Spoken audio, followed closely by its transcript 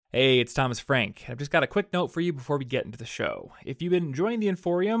Hey, it's Thomas Frank. I've just got a quick note for you before we get into the show. If you've been enjoying the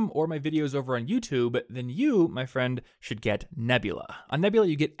Inforium or my videos over on YouTube, then you, my friend, should get Nebula. On Nebula,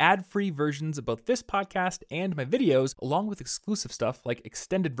 you get ad-free versions of both this podcast and my videos, along with exclusive stuff like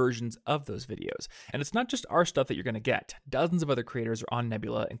extended versions of those videos. And it's not just our stuff that you're going to get. Dozens of other creators are on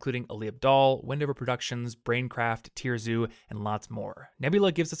Nebula, including Ali Abdaal, Wendover Productions, Braincraft, Tierzoo, and lots more.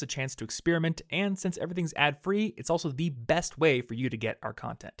 Nebula gives us a chance to experiment, and since everything's ad-free, it's also the best way for you to get our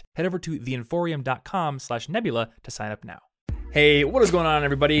content. Head over to theinforium.com/nebula to sign up now. Hey, what is going on,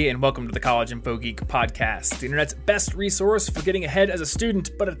 everybody, and welcome to the College Info Geek podcast, the internet's best resource for getting ahead as a student,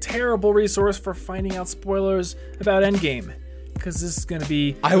 but a terrible resource for finding out spoilers about Endgame. Because this is going to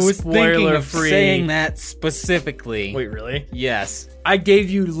be I was thinking of spoiler-free. saying that specifically. Wait, really? Yes. I gave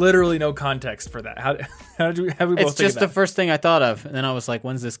you literally no context for that. How did we both It's think just of the that? first thing I thought of. And then I was like,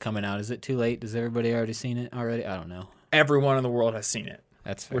 when's this coming out? Is it too late? Has everybody already seen it already? I don't know. Everyone in the world has seen it.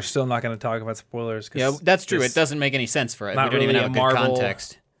 That's fair. We're still not going to talk about spoilers. Yeah, that's true. It doesn't make any sense for it. We not don't even really have a a good Marvel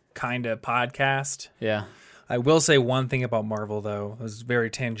context. kind of podcast. Yeah. I will say one thing about Marvel, though. It was very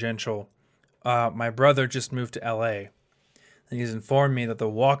tangential. My brother just moved to L.A., and he's informed me that the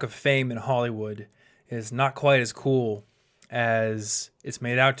Walk of Fame in Hollywood is not quite as cool as it's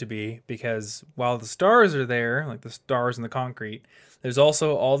made out to be, because while the stars are there, like the stars in the concrete, there's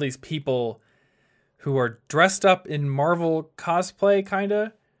also all these people who are dressed up in Marvel cosplay, kind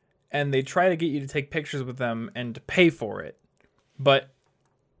of, and they try to get you to take pictures with them and to pay for it. But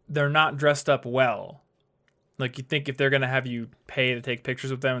they're not dressed up well. Like, you think if they're going to have you pay to take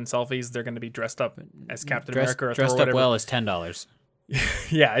pictures with them and selfies, they're going to be dressed up as Captain America or Thor dressed or up whatever. well is $10.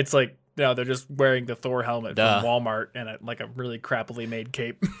 Yeah, it's like, no, they're just wearing the Thor helmet Duh. from Walmart and a really crappily made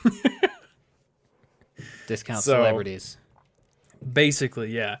cape. Discount So- celebrities.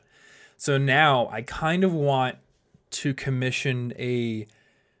 Basically, yeah. So now I kind of want to commission a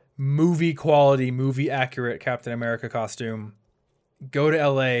movie quality, movie accurate Captain America costume, go to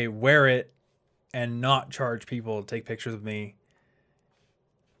LA, wear it, and not charge people to take pictures of me.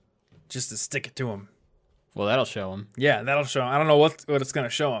 Just to stick it to them. Well, that'll show them. Yeah, that'll show 'em. I don't know what it's going to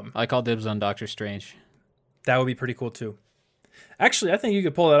show them. I call dibs on Doctor Strange. That would be pretty cool too. Actually, I think you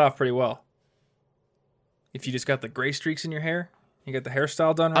could pull that off pretty well. If you just got the gray streaks in your hair, you got the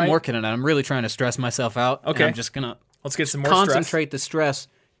hairstyle done right. I'm working on it. I'm really trying to stress myself out. Okay. And I'm just going to Let's get some more concentrate the stress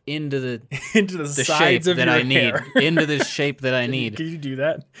into the into the shape sides of that your I need. hair. Into the shape that I need. Can you do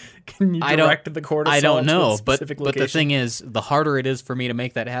that? Can you I direct don't- the cortisol I don't to a know, specific but the location? thing is, the harder it is for me to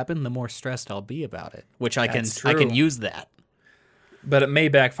make that happen, the more stressed I'll be about it. Which I can That's I can true. use that. But it may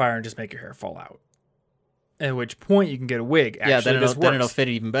backfire and just make your hair fall out. At which point you can get a wig. Actually, Yeah, then this it'll works. fit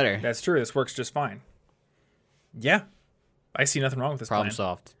even better. That's true. This works just fine. Yeah, I see nothing wrong with this Problem plan.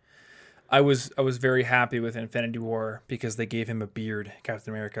 solved. I was very happy with Infinity War because they gave him a beard,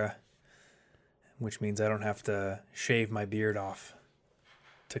 Captain America, which means I don't have to shave my beard off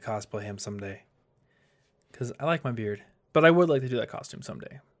to cosplay him someday. Because I like my beard, but I would like to do that costume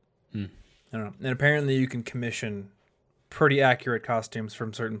someday. I don't know. And apparently you can commission pretty accurate costumes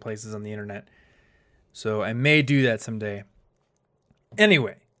from certain places on the internet. So I may do that someday.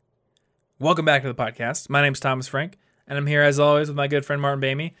 Anyway, welcome back to the podcast. My name's Thomas Frank, and I'm here as always with my good friend Martin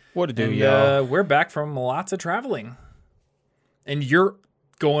Bamey. What to do, And y'all? we're back from lots of traveling. And you're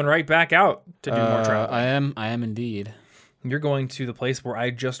going right back out to do more traveling. I am indeed. You're going to the place where I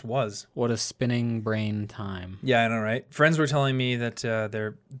just was. What a spinning brain time. Yeah, I know, right? Friends were telling me that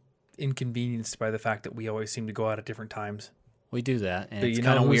they're inconvenienced by the fact that we always seem to go out at different times. We do that, and But it's you know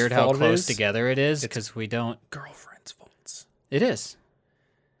kind of whose weird how fault it close is? together it is because we don't. Girlfriends' faults. It is.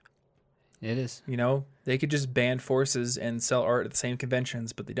 It is. You know, they could just band forces and sell art at the same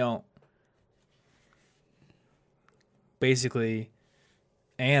conventions, but they don't. Basically,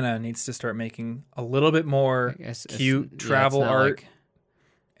 Anna needs to start making a little bit more cute travel art,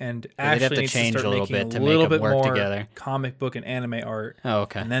 and they'd have Ashley to needs change to start a little making bit to a make little them bit work more together. comic book and anime art, Oh,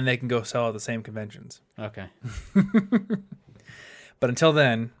 okay. and then they can go sell at the same conventions. Okay. But until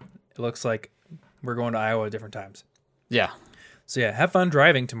then, it looks like we're going to Iowa at different times. Yeah. So yeah, have fun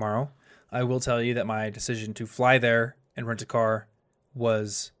driving tomorrow. I will tell you that my decision to fly there and rent a car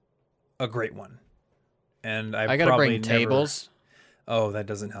was a great one. And I gotta probably bring tables. Oh, that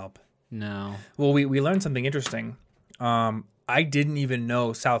doesn't help. No. Well, we learned something interesting. I didn't even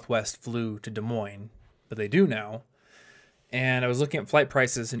know Southwest flew to Des Moines, but they do now. And I was looking at flight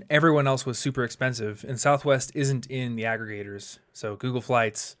prices, and everyone else was super expensive. And Southwest isn't in the aggregators. So Google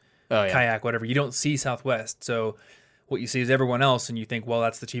Flights, Oh yeah. Kayak, whatever. You don't see Southwest. So what you see is everyone else, and you think, well,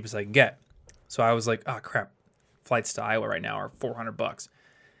 that's the cheapest I can get. So I was like, oh, crap. Flights to Iowa right now are $400.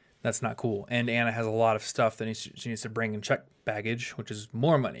 That's not cool. And Anna has a lot of stuff that she needs to bring in check baggage, which is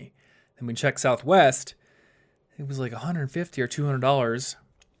more money. And we check Southwest, it was like $150 or $200.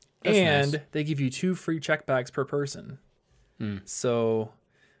 And nice. They give you 2 free check bags per person. So,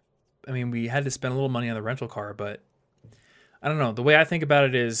 I mean, we had to spend a little money on the rental car, but I don't know. The way I think about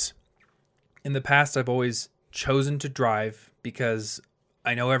it is, in the past, I've always chosen to drive because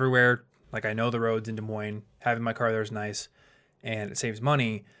I know everywhere. Like, I know the roads in Des Moines. Having my car there is nice, and it saves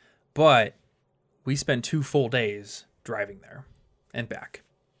money. But we spend 2 full days driving there and back.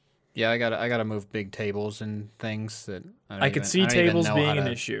 Yeah, I gotta move big tables and things that I could see tables being an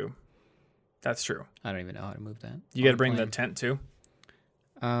issue. That's true. I don't even know how to move that. You got to bring the tent too?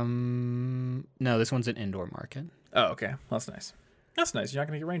 No, this one's an indoor market. Oh, okay. Well, that's nice. That's nice. You're not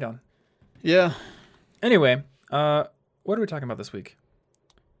going to get rained on. Yeah. Anyway, what are we talking about this week?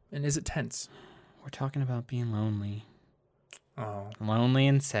 And is it tense? We're talking about being lonely. Oh. Lonely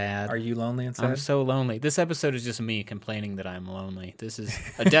and sad. Are you lonely and sad? I'm so lonely. This episode is just me complaining that I'm lonely. This is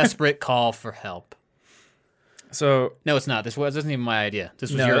a desperate call for help. So no, it's not. This wasn't even my idea.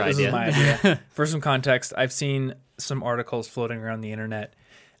 This was your idea. This is my idea. For some context, I've seen some articles floating around the internet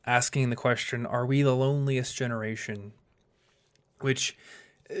asking the question, are we the loneliest generation? Which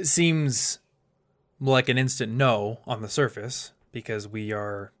seems like an instant no on the surface, because we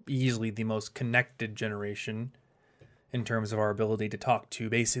are easily the most connected generation in terms of our ability to talk to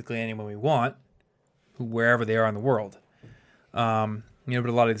basically anyone we want, wherever they are in the world. But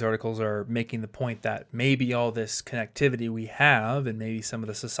a lot of these articles are making the point that maybe all this connectivity we have and maybe some of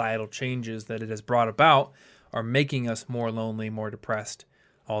the societal changes that it has brought about are making us more lonely, more depressed,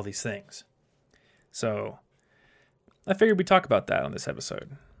 all these things. So I figured we'd talk about that on this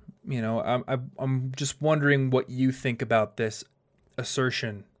episode. I'm just wondering what you think about this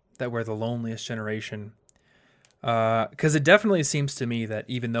assertion that we're the loneliest generation. Because it definitely seems to me that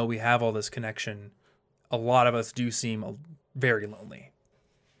even though we have all this connection, a lot of us do seem very lonely.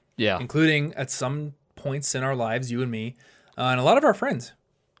 Yeah. Including at some points in our lives, you and me, and a lot of our friends.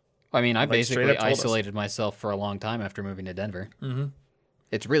 I mean, I basically isolated myself for a long time after moving to Denver. Mm-hmm.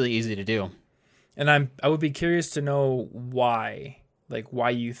 It's really easy to do. And I would be curious to know why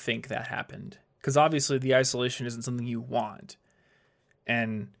you think that happened. Because obviously the isolation isn't something you want.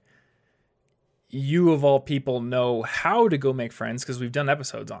 And you, of all people, know how to go make friends because we've done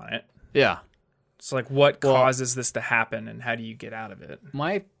episodes on it. Yeah. So, what causes this to happen, and how do you get out of it?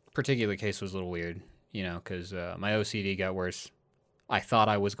 My particular case was a little weird, because my OCD got worse. I thought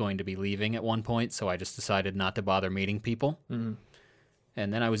I was going to be leaving at one point, so I just decided not to bother meeting people. Mm-hmm.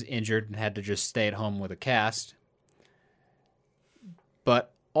 And then I was injured and had to just stay at home with a cast.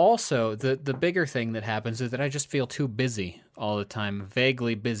 But also, the bigger thing that happens is that I just feel too busy all the time,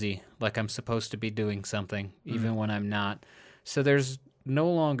 vaguely busy, like I'm supposed to be doing something, even when I'm not. So there's no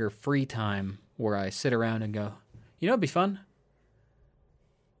longer free time where I sit around and go, it'd be fun?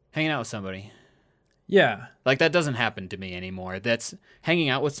 Hanging out with somebody. Yeah. Like, that doesn't happen to me anymore. Hanging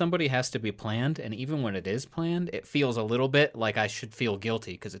out with somebody has to be planned, and even when it is planned, it feels a little bit like I should feel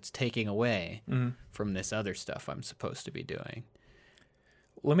guilty because it's taking away from this other stuff I'm supposed to be doing.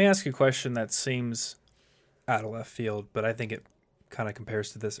 Let me ask you a question that seems out of left field, but I think it kind of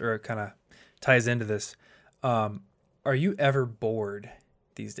compares to this, or it kind of ties into this. Are you ever bored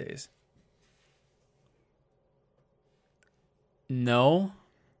these days? No.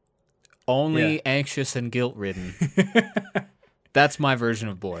 Only anxious and guilt-ridden. That's my version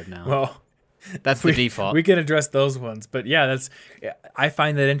of bored now. Well, that's the default. We can address those ones, but I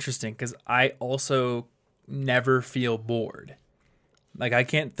find that interesting because I also never feel bored. Like, I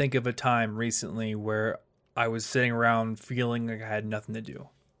can't think of a time recently where I was sitting around feeling like I had nothing to do.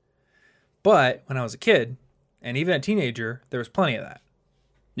 But when I was a kid, and even a teenager, there was plenty of that.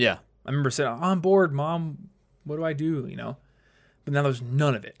 Yeah. I remember saying, I'm bored, Mom. What do I do? But now there's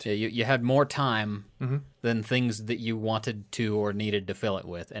none of it. Yeah, you had more time than things that you wanted to or needed to fill it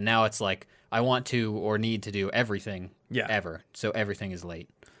with. And now it's like, I want to or need to do everything ever. So everything is late.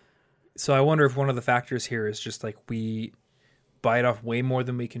 So I wonder if one of the factors here is just like we bite off way more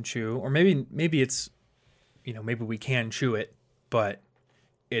than we can chew. Or maybe it's, maybe we can chew it, but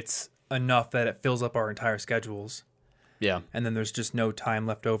it's enough that it fills up our entire schedules. Yeah. And then there's just no time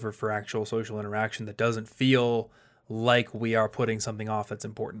left over for actual social interaction that doesn't feel like we are putting something off that's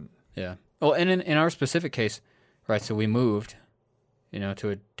important. Yeah. Well, and in our specific case, right, so we moved, to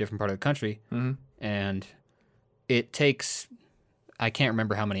a different part of the country, and it takes, I can't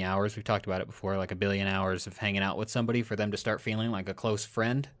remember how many hours, we've talked about it before, like 1 billion hours of hanging out with somebody for them to start feeling like a close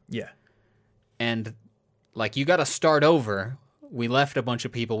friend. Yeah. And, you got to start over. We left a bunch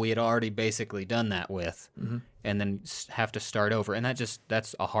of people we had already basically done that with, and then have to start over. And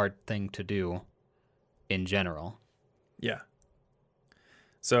that's a hard thing to do in general. Yeah.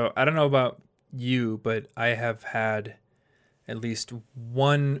 So I don't know about you, but I have had at least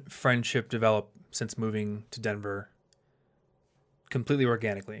one friendship develop since moving to Denver completely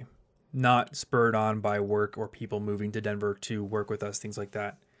organically, not spurred on by work or people moving to Denver to work with us, things like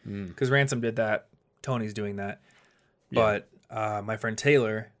that. Because Ransom did that. Tony's doing that. Yeah. But my friend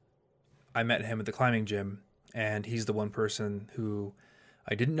Taylor, I met him at the climbing gym, and he's the one person who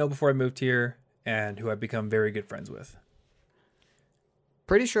I didn't know before I moved here and who I've become very good friends with.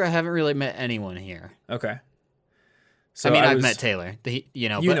 Pretty sure I haven't really met anyone here. Okay. So I mean, I've met Taylor, but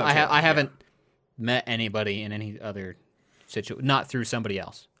Taylor, I haven't met anybody in any other situation, not through somebody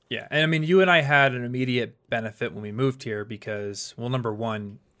else. Yeah, and I mean, you and I had an immediate benefit when we moved here because, well, number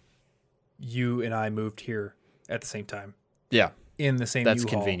one, you and I moved here at the same time. Yeah. In the same That's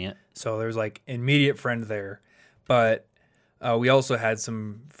U-Haul. convenient. So there's like immediate friend there. But we also had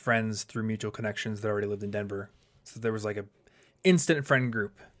some friends through mutual connections that already lived in Denver. So there was like a instant friend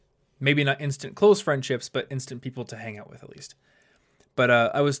group. Maybe not instant close friendships, but instant people to hang out with at least. But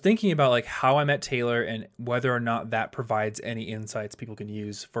I was thinking about like how I met Taylor and whether or not that provides any insights people can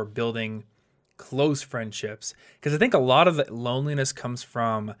use for building close friendships. Because I think a lot of the loneliness comes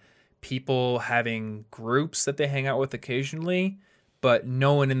from people having groups that they hang out with occasionally, but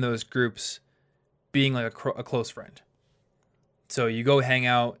no one in those groups being like a close friend. So you go hang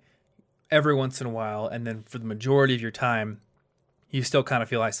out every once in a while, and then for the majority of your time, you still kind of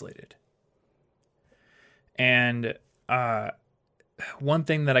feel isolated. And one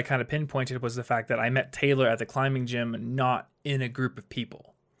thing that I kind of pinpointed was the fact that I met Taylor at the climbing gym, not in a group of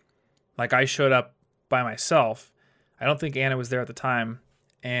people. Like I showed up by myself. I don't think Anna was there at the time.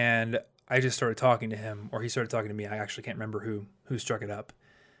 And I just started talking to him, or he started talking to me. I actually can't remember who struck it up.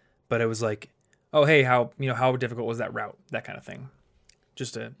 But it was like, oh, hey, how difficult was that route? That kind of thing.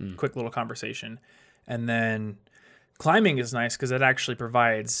 Just a quick little conversation. And then climbing is nice because it actually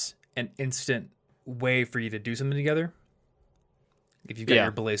provides an instant way for you to do something together. If you've got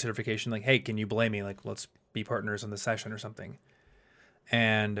your belay certification, like, hey, can you belay me? Like, let's be partners on the session or something.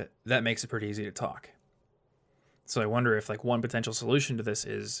 And that makes it pretty easy to talk. So I wonder if like one potential solution to this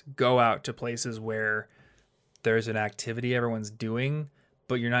is go out to places where there's an activity everyone's doing,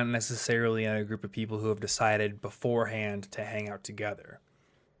 but you're not necessarily in a group of people who have decided beforehand to hang out together.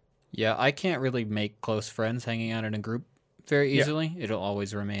 Yeah, I can't really make close friends hanging out in a group very easily. Yeah. It'll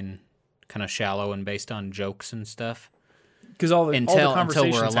always remain kind of shallow and based on jokes and stuff. Because all the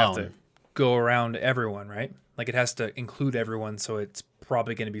conversations have to go around everyone, right? Like it has to include everyone, so it's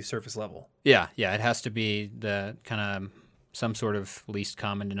probably going to be surface level. Yeah, it has to be the kind of some sort of least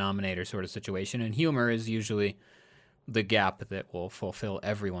common denominator sort of situation. And humor is usually the gap that will fulfill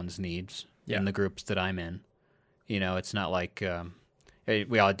everyone's needs in the groups that I'm in. You know, it's not like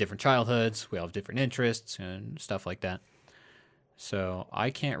we all have different childhoods, we all have different interests and stuff like that. So I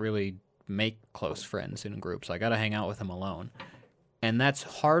can't really make close friends in groups. I got to hang out with them alone. And that's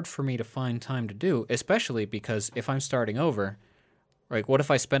hard for me to find time to do, especially because if I'm starting over, like what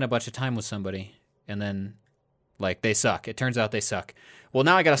if I spend a bunch of time with somebody and then like they suck. It turns out they suck. Well,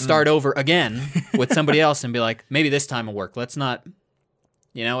 now I got to start over again with somebody else and be like, maybe this time will work. Let's not,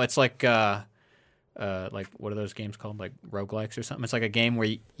 it's like what are those games called? Like roguelikes or something. It's like a game where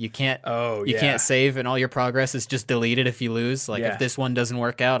you can't can't save and all your progress is just deleted if you lose. Like if this one doesn't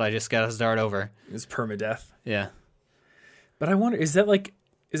work out, I just got to start over. It's permadeath. Yeah. But I wonder, is that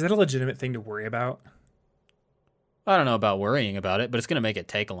a legitimate thing to worry about? I don't know about worrying about it, but it's going to make it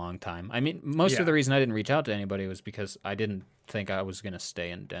take a long time. I mean, most of the reason I didn't reach out to anybody was because I didn't think I was going to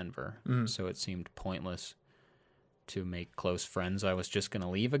stay in Denver. So it seemed pointless to make close friends. I was just going to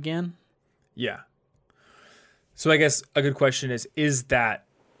leave again. Yeah. So I guess a good question is that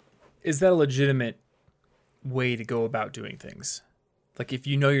a legitimate way to go about doing things? Like if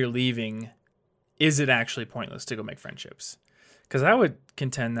you know you're leaving, is it actually pointless to go make friendships? Because I would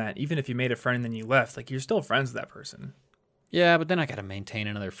contend that even if you made a friend and then you left, like you're still friends with that person. Yeah, but then I got to maintain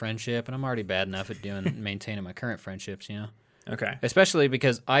another friendship, and I'm already bad enough at maintaining my current friendships, Okay. Especially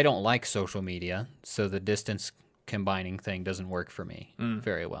because I don't like social media, so the distance combining thing doesn't work for me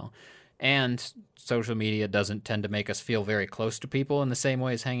very well. And social media doesn't tend to make us feel very close to people in the same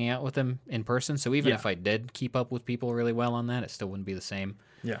way as hanging out with them in person. So even if I did keep up with people really well on that, it still wouldn't be the same.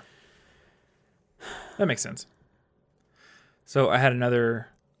 Yeah. That makes sense. So I had another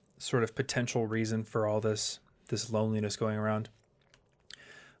sort of potential reason for all this loneliness going around.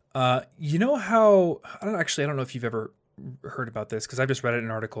 You know how I don't know if you've ever heard about this because I've just read it in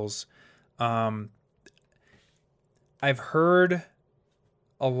articles. I've heard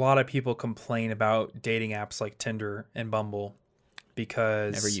a lot of people complain about dating apps like Tinder and Bumble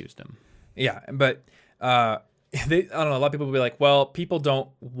because Never used them. Yeah, but I don't know. A lot of people will be like, well, people don't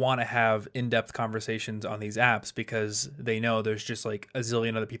want to have in-depth conversations on these apps because they know there's just like a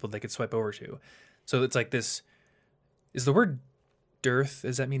zillion other people they could swipe over to. So it's like this. Is the word dearth?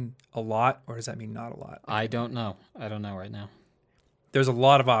 Does that mean a lot or does that mean not a lot? I don't know. I don't know right now. There's a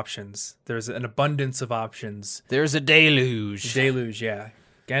lot of options. There's an abundance of options. There's a deluge. Deluge, yeah.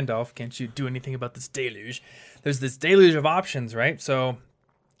 Gandalf, can't you do anything about this deluge? There's this deluge of options, right? So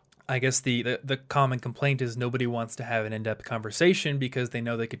I guess the common complaint is nobody wants to have an in-depth conversation because they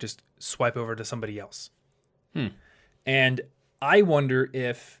know they could just swipe over to somebody else. And I wonder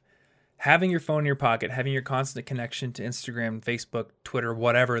if having your phone in your pocket, having your constant connection to Instagram, Facebook, Twitter,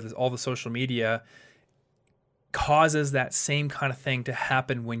 whatever, all the social media causes that same kind of thing to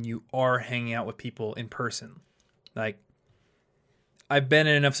happen when you are hanging out with people in person. Like, I've been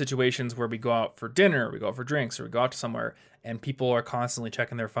in enough situations where we go out for dinner, or we go out for drinks, or we go out to somewhere, and people are constantly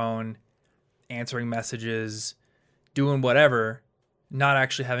checking their phone, answering messages, doing whatever, not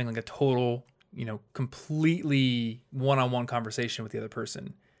actually having like a total, completely one-on-one conversation with the other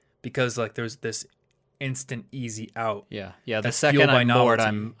person, because like there's this instant easy out. Yeah. The second I'm bored,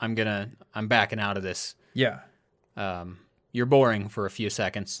 I'm backing out of this. Yeah. You're boring for a few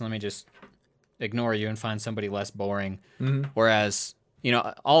seconds. Let me just ignore you and find somebody less boring. Mm-hmm. Whereas,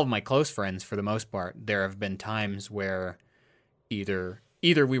 all of my close friends, for the most part, there have been times where either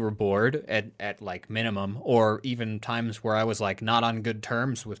we were bored at like minimum, or even times where I was like not on good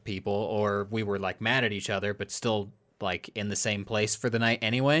terms with people, or we were like mad at each other, but still like in the same place for the night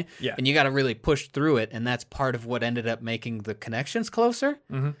anyway. Yeah. And you got to really push through it. And that's part of what ended up making the connections closer,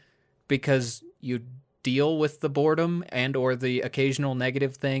 because you deal with the boredom and or the occasional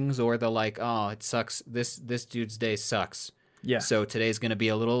negative things, or the like, oh, it sucks. This dude's day sucks. Yeah. So today's going to be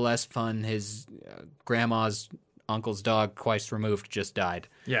a little less fun. His grandma's uncle's dog, twice removed, just died.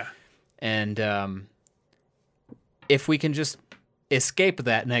 Yeah. And if we can just escape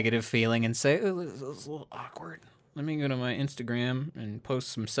that negative feeling and say, oh, this is a little awkward, let me go to my Instagram and post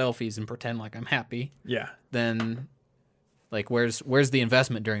some selfies and pretend like I'm happy. Yeah. Then, like, where's the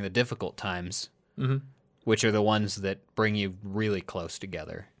investment during the difficult times? Which are the ones that bring you really close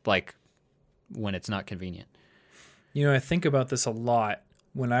together, like when it's not convenient. I think about this a lot.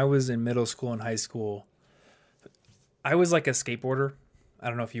 When I was in middle school and high school, I was like a skateboarder. I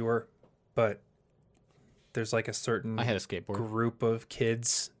don't know if you were, but there's like a certain I had a skateboard group of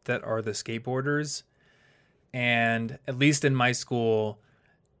kids that are the skateboarders. And at least in my school,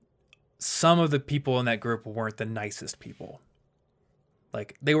 some of the people in that group weren't the nicest people.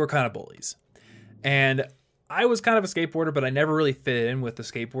 Like, they were kind of bullies. And I was kind of a skateboarder, but I never really fit in with the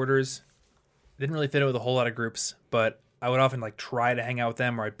skateboarders. Didn't really fit in with a whole lot of groups, but I would often like try to hang out with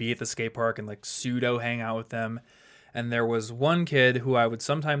them, or I'd be at the skate park and like pseudo hang out with them. And there was one kid who I would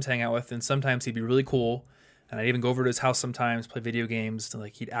sometimes hang out with, and sometimes he'd be really cool. And I'd even go over to his house sometimes, play video games, and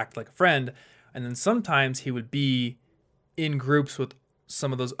like he'd act like a friend. And then sometimes he would be in groups with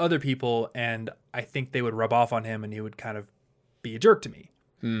some of those other people, and I think they would rub off on him, and he would kind of be a jerk to me.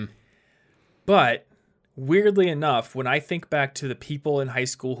 But weirdly enough, when I think back to the people in high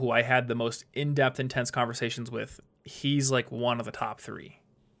school who I had the most in-depth, intense conversations with, he's like one of the top three.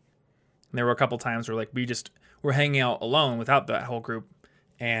 And there were a couple times where like we just were hanging out alone without that whole group,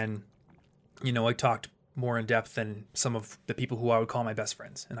 and I talked more in depth than some of the people who I would call my best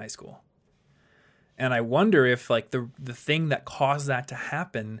friends in high school. And I wonder if like the thing that caused that to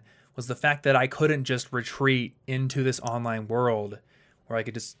happen was the fact that I couldn't just retreat into this online world where I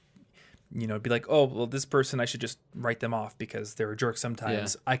could just, be like, oh, well, this person, I should just write them off because they're a jerk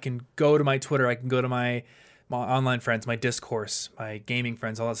sometimes. Yeah. I can go to my Twitter. I can go to my online friends, my discourse, my gaming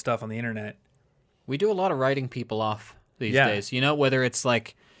friends, all that stuff on the internet. We do a lot of writing people off these days. Whether it's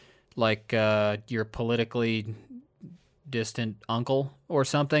like your politically distant uncle or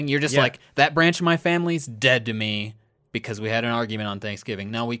something. You're just like, that branch of my family's dead to me because we had an argument on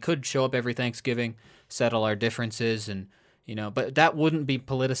Thanksgiving. Now, we could show up every Thanksgiving, settle our differences, and but that wouldn't be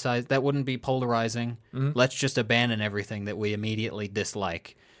politicized. That wouldn't be polarizing. Let's just abandon everything that we immediately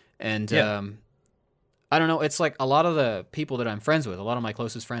dislike. And I don't know. It's like a lot of the people that I'm friends with, a lot of my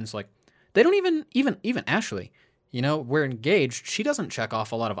closest friends, like they don't even Ashley. We're engaged. She doesn't check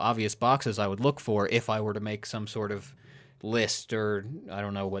off a lot of obvious boxes I would look for if I were to make some sort of list, or I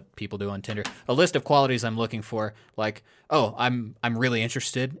don't know what people do on Tinder, a list of qualities I'm looking for, like, oh, I'm really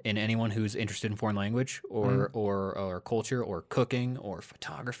interested in anyone who's interested in foreign language or culture or cooking or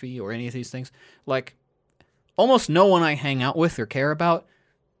photography or any of these things. Like, almost no one I hang out with or care about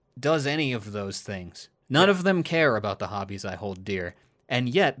does any of those things. None of them care about the hobbies I hold dear. and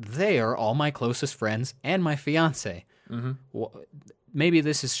yet they are all my closest friends and my fiance. Mm-hmm. Well, maybe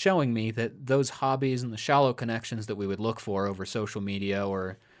this is showing me that those hobbies and the shallow connections that we would look for over social media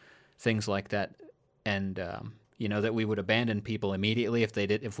or things like that, and that we would abandon people immediately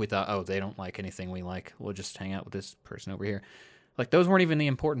if we thought, oh, they don't like anything we like, we'll just hang out with this person over here. Like, those weren't even the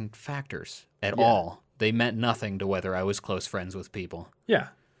important factors at all. They meant nothing to whether I was close friends with people. Yeah.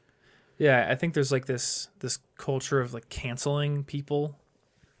 Yeah, I think there's like this culture of like canceling people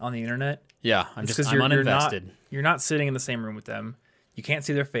on the internet. Yeah, I'm uninvested. You're not sitting in the same room with them. You can't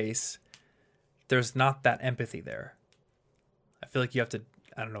see their face. There's not that empathy there. I feel like you have to,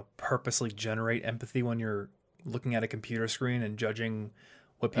 I don't know, purposely generate empathy when you're looking at a computer screen and judging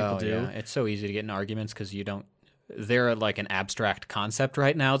what people do. Yeah. It's so easy to get in arguments because they're like an abstract concept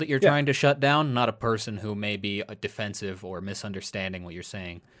right now that you're trying to shut down, not a person who may be defensive or misunderstanding what you're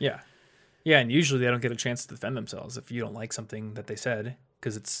saying. Yeah. Yeah, and usually they don't get a chance to defend themselves if you don't like something that they said,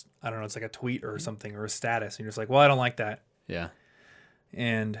 because it's like a tweet or something or a status, and you're just like, well, I don't like that. Yeah.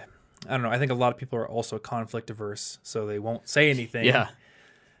 And I don't know, I think a lot of people are also conflict averse, so they won't say anything. Yeah.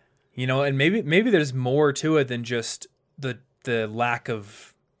 And maybe there's more to it than just the lack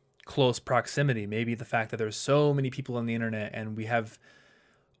of close proximity. Maybe the fact that there's so many people on the internet and we have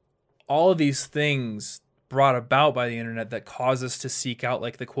all of these things brought about by the internet that cause us to seek out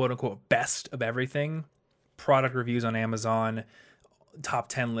like the quote unquote best of everything. Product reviews on Amazon, top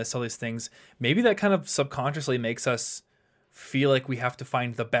 10 lists, all these things. Maybe that kind of subconsciously makes us feel like we have to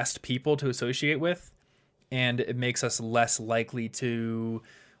find the best people to associate with, and it makes us less likely to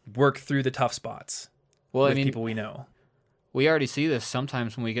work through the tough spots with people we know. We already see this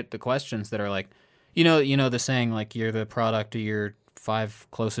sometimes when we get the questions that are like, the saying, like, you're the product of your 5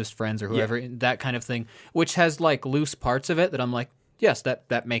 closest friends or whoever, that kind of thing, which has like loose parts of it that I'm like, yes,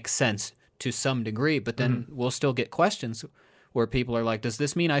 that makes sense to some degree, but then we'll still get questions where people are like, does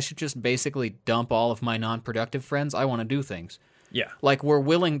this mean I should just basically dump all of my non-productive friends? I want to do things. Yeah. Like, we're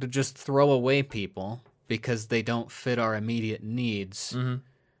willing to just throw away people because they don't fit our immediate needs. Mm-hmm.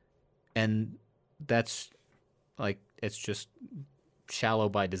 And that's like, it's just shallow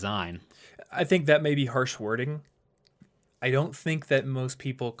by design. I think that may be harsh wording. I don't think that most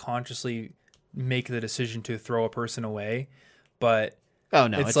people consciously make the decision to throw a person away, but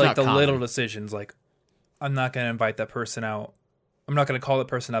it's like the little decisions, like, I'm not going to invite that person out. I'm not going to call that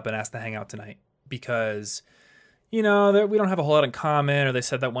person up and ask to hang out tonight because, we don't have a whole lot in common, or they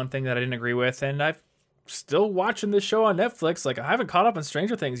said that one thing that I didn't agree with, and I'm still watching this show on Netflix. Like, I haven't caught up on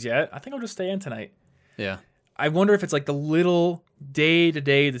Stranger Things yet. I think I'll just stay in tonight. Yeah. I wonder if it's like the little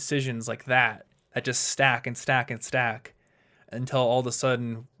day-to-day decisions like that just stack and stack and stack until all of a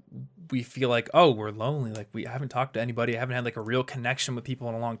sudden we feel like, oh, we're lonely. Like, I haven't talked to anybody. I haven't had like a real connection with people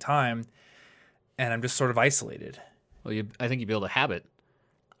in a long time. And I'm just sort of isolated. Well, I think you build a habit.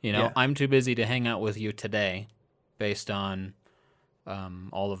 I'm too busy to hang out with you today based on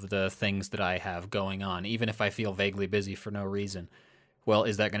all of the things that I have going on, even if I feel vaguely busy for no reason. Well,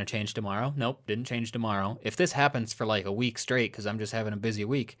 is that going to change tomorrow? Nope, didn't change tomorrow. If this happens for like a week straight because I'm just having a busy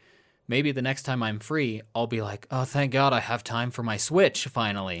week, maybe the next time I'm free, I'll be like, oh, thank God I have time for my Switch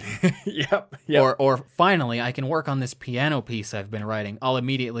finally. Yep. Or finally, I can work on this piano piece I've been writing. I'll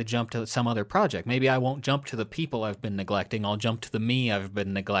immediately jump to some other project. Maybe I won't jump to the people I've been neglecting. I'll jump to the me I've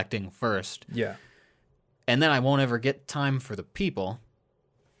been neglecting first. Yeah. And then I won't ever get time for the people.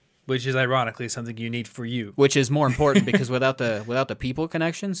 Which is ironically something you need for you. Which is more important because without the people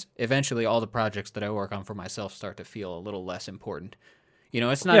connections, eventually all the projects that I work on for myself start to feel a little less important.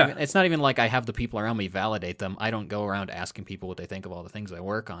 It's not even like I have the people around me validate them. I don't go around asking people what they think of all the things I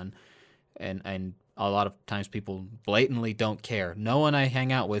work on. And a lot of times people blatantly don't care. No one I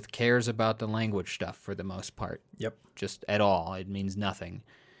hang out with cares about the language stuff for the most part. Yep. Just at all. It means nothing.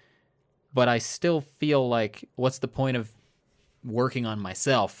 But I still feel like, what's the point of working on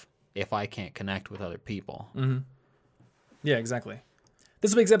myself if I can't connect with other people? Mm-hmm. Yeah, exactly.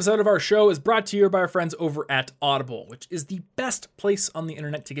 This week's episode of our show is brought to you by our friends over at Audible, which is the best place on the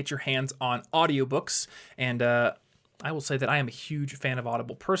internet to get your hands on audiobooks. And I will say that I am a huge fan of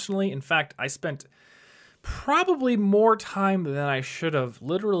Audible personally. In fact, I spent probably more time than I should have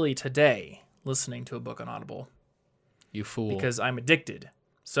literally today listening to a book on Audible. You fool. Because I'm addicted.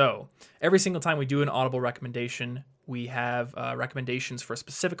 So every single time we do an Audible recommendation, we have recommendations for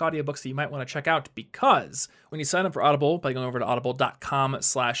specific audiobooks that you might want to check out, because when you sign up for Audible by going over to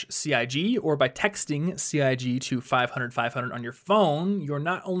audible.com/CIG or by texting CIG to 500-500 on your phone, you're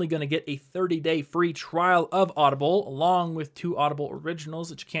not only going to get a 30-day free trial of Audible along with 2 Audible originals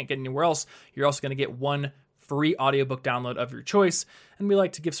that you can't get anywhere else, you're also going to get 1 free audiobook download of your choice. And we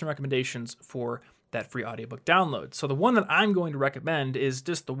like to give some recommendations for that free audiobook download. So the one that I'm going to recommend is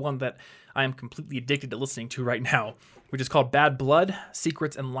just the one that I am completely addicted to listening to right now, which is called Bad Blood: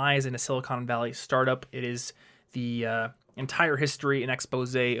 Secrets and Lies in a Silicon Valley Startup. It is the entire history and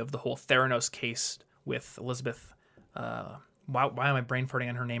expose of the whole Theranos case with Elizabeth. Why am I brain farting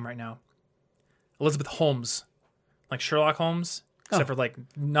on her name right now? Elizabeth Holmes, like Sherlock Holmes, except for like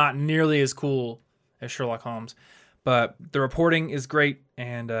not nearly as cool as Sherlock Holmes. But the reporting is great,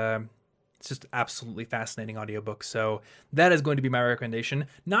 and it's just absolutely fascinating audiobook. So that is going to be my recommendation.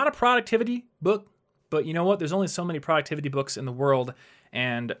 Not a productivity book, but you know what? There's only so many productivity books in the world.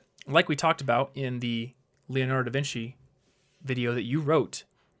 And like we talked about in the Leonardo da Vinci video that you wrote,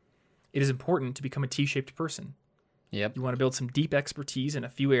 it is important to become a T-shaped person. Yep. You want to build some deep expertise in a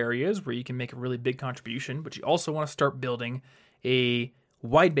few areas where you can make a really big contribution, but you also want to start building a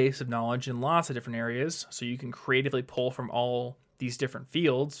wide base of knowledge in lots of different areas so you can creatively pull from all these different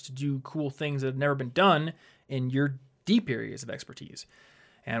fields to do cool things that have never been done in your deep areas of expertise.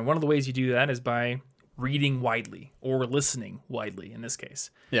 And one of the ways you do that is by reading widely or listening widely in this case.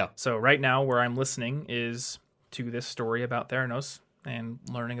 Yeah. So right now where I'm listening is to this story about Theranos and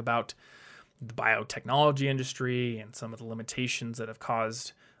learning about the biotechnology industry and some of the limitations that have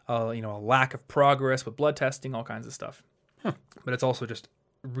caused a lack of progress with blood testing, all kinds of stuff. But it's also just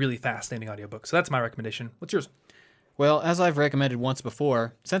a really fascinating audiobook. So that's my recommendation. What's yours? Well, as I've recommended once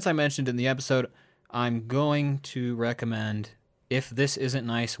before, since I mentioned in the episode, I'm going to recommend If This Isn't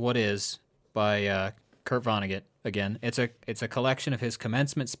Nice, What Is by Kurt Vonnegut. Again, it's a collection of his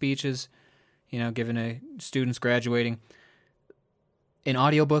commencement speeches, given to students graduating. An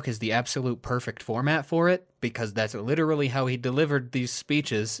audiobook is the absolute perfect format for it because that's literally how he delivered these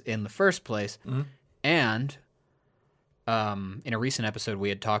speeches in the first place. Mm-hmm. And in a recent episode, we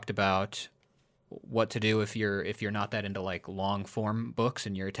had talked about what to do if you're not that into like long form books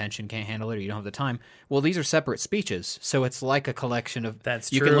and your attention can't handle it or you don't have the time. Well, these are separate speeches, so it's like a collection of.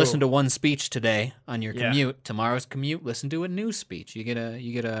 That's you true. Can listen to one speech today on your commute. Yeah. Tomorrow's commute, listen to a new speech. You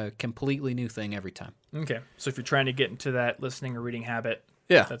get a completely new thing every time. Okay, so if you're trying to get into that listening or reading habit,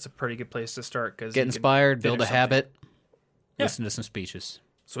 that's a pretty good place to start. Because get inspired, build a habit, listen to some speeches.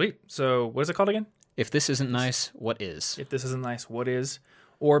 Sweet. So what is it called again? If This Isn't Nice, What Is? If This Isn't Nice, What Is?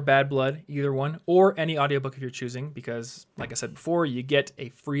 Or Bad Blood, either one, or any audiobook if you're choosing, because like I said before, you get a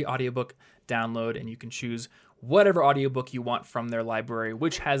free audiobook download and you can choose whatever audiobook you want from their library,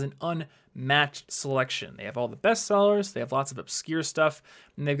 which has an unmatched selection. They have all the bestsellers, they have lots of obscure stuff,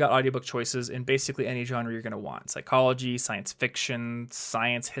 and they've got audiobook choices in basically any genre you're going to want. Psychology, science fiction,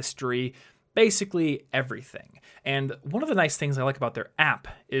 science history, basically everything. And one of the nice things I like about their app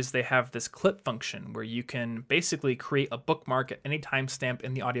is they have this clip function where you can basically create a bookmark at any timestamp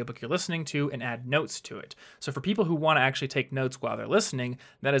in the audiobook you're listening to and add notes to it. So for people who want to actually take notes while they're listening,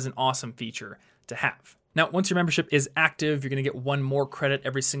 that is an awesome feature to have. Now, once your membership is active, you're going to get 1 more credit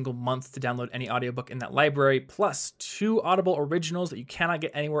every single month to download any audiobook in that library, plus 2 Audible originals that you cannot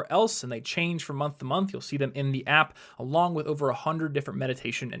get anywhere else, and they change from month to month. You'll see them in the app, along with over 100 different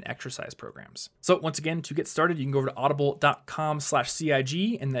meditation and exercise programs. So once again, to get started, you can go over to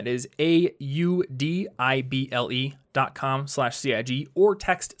audible.com/CIG, and that is AUDIBLE.com/CIG, or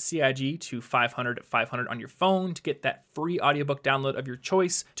text CIG to 500 on your phone to get that free audiobook download of your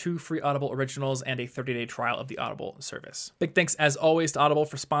choice, 2 free Audible originals, and a 30-day trial of the Audible service. Big thanks as always to Audible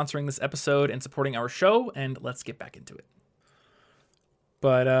for sponsoring this episode and supporting our show, and let's get back into it.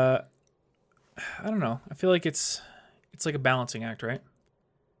 But I don't know. I feel like it's like a balancing act, right?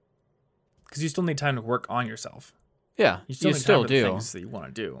 Because you still need time to work on yourself. Yeah, you still need time for the things that you want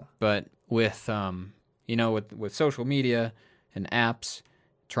to do. But with with social media and apps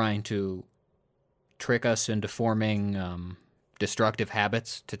trying to trick us into forming destructive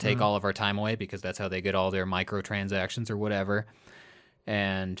habits to take all of our time away because that's how they get all their microtransactions or whatever,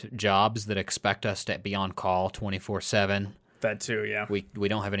 and jobs that expect us to be on call 24/7. That too, yeah. We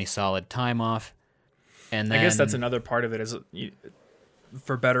don't have any solid time off. And then, I guess that's another part of it is,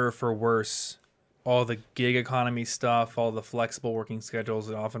 for better or for worse, all the gig economy stuff, all the flexible working schedules,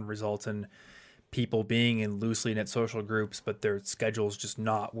 it often results in people being in loosely knit social groups, but their schedule's just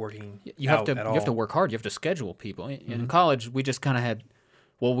not working out at all. You have to work hard. You have to schedule people. In college, we just kind of had,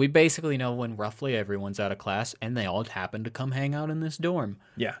 we basically know when roughly everyone's out of class, and they all happen to come hang out in this dorm.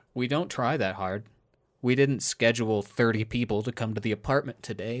 Yeah. We don't try that hard. We didn't schedule 30 people to come to the apartment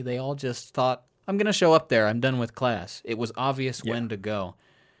today. They all just thought, I'm going to show up there. I'm done with class. It was obvious when to go.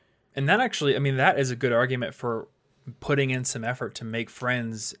 And that actually, that is a good argument for putting in some effort to make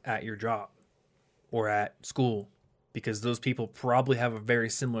friends at your job or at school, because those people probably have a very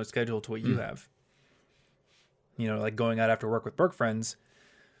similar schedule to what you have. Like going out after work with work friends.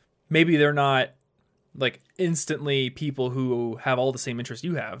 Maybe they're not like instantly people who have all the same interests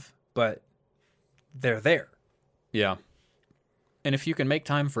you have, but they're there. Yeah. And if you can make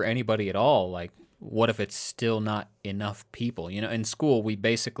time for anybody at all, like, what if it's still not enough people? You know, in school,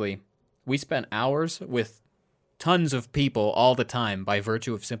 we spent hours with tons of people all the time by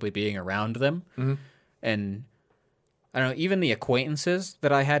virtue of simply being around them. Mm-hmm. And I don't know, even the acquaintances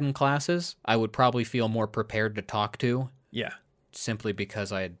that I had in classes, I would probably feel more prepared to talk to. Yeah. Simply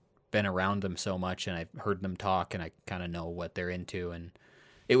because I had been around them so much and I've heard them talk and I kind of know what they're into, and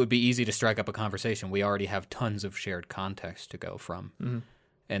it would be easy to strike up a conversation. We already have tons of shared context to go from. Mm-hmm.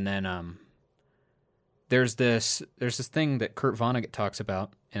 And then there's this thing that Kurt Vonnegut talks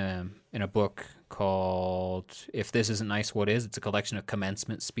about in a book called If This Isn't Nice, What Is? It's a collection of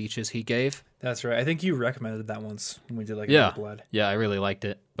commencement speeches he gave. That's right. I think you recommended that once when we did like Yeah. Blood. Yeah, I really liked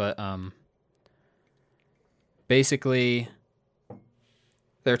it. But basically,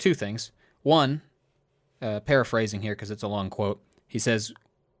 there are two things. One, paraphrasing here because it's a long quote, he says,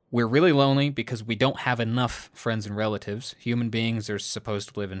 "We're really lonely because we don't have enough friends and relatives. Human beings are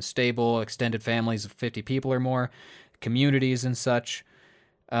supposed to live in stable, extended families of 50 people or more, communities and such.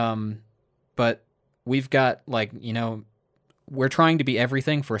 But we've got, like, you know, we're trying to be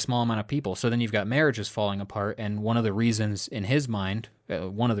everything for a small amount of people. So then you've got marriages falling apart. And one of the reasons in his mind,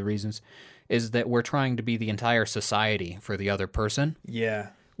 is that we're trying to be the entire society for the other person. Yeah.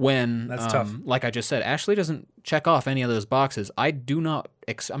 When, That's tough. Like I just said, Ashley doesn't check off any of those boxes. I'm not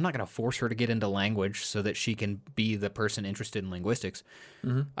going to force her to get into language so that she can be the person interested in linguistics.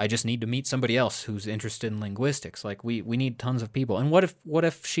 Mm-hmm. I just need to meet somebody else who's interested in linguistics. Like, we need tons of people. And what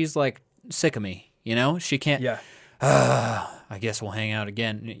if she's like sick of me? You know, she can't. Yeah. I guess we'll hang out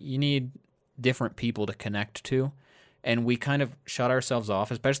again. You need different people to connect to. And we kind of shut ourselves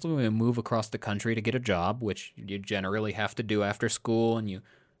off, especially when we move across the country to get a job, which you generally have to do after school, and you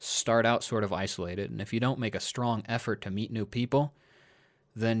start out sort of isolated. And if you don't make a strong effort to meet new people,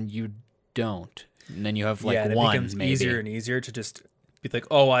 then you don't. And then you have like and one, it becomes maybe. easier and easier to just be like,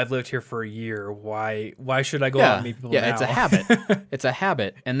 oh, I've lived here for a year. Why should I go out and meet people now? It's a habit. It's a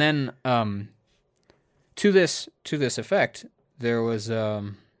habit. And then to this effect, there was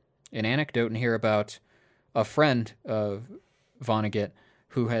an anecdote in here about a friend of Vonnegut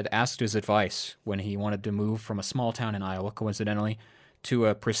who had asked his advice when he wanted to move from a small town in Iowa, coincidentally, to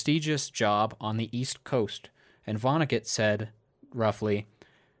a prestigious job on the East Coast. And Vonnegut said, roughly,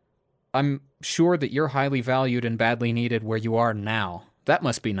 "I'm sure that you're highly valued and badly needed where you are now. That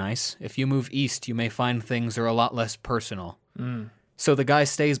must be nice. If you move east, you may find things are a lot less personal." So the guy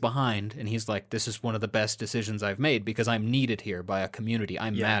stays behind, and he's like, this is one of the best decisions I've made because I'm needed here by a community. I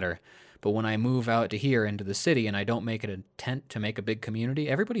matter. But when I move out to here into the city and I don't make an intent to make a big community,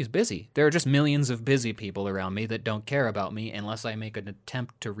 everybody's busy. There are just millions of busy people around me that don't care about me unless I make an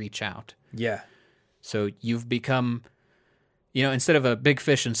attempt to reach out. Yeah. So you've become, you know, instead of a big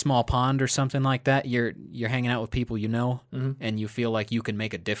fish in small pond or something like that, you're hanging out with people you know, and you feel like you can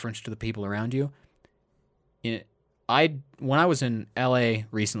make a difference to the people around you. When I was in LA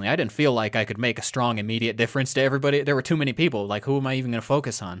recently, I didn't feel like I could make a strong immediate difference to everybody. There were too many people. Like, who am I even going to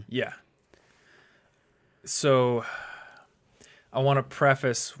focus on? Yeah. So I want to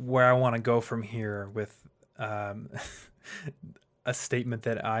preface where I want to go from here with a statement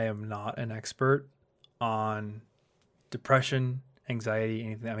that I am not an expert on depression, anxiety,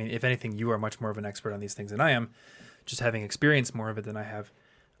 anything. I mean, if anything, you are much more of an expert on these things than I am, just having experienced more of it than I have.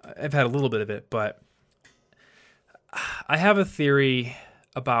 I've had a little bit of it, but I have a theory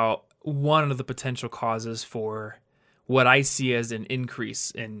about one of the potential causes for what I see as an increase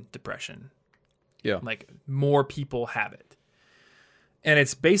in depression. Yeah. Like, more people have it. And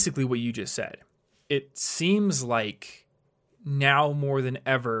it's basically what you just said. It seems like now more than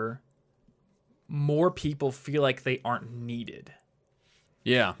ever, more people feel like they aren't needed.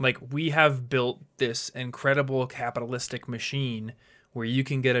 Yeah. Like, we have built this incredible capitalistic machine where you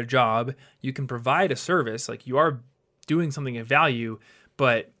can get a job, you can provide a service, like you are doing something of value,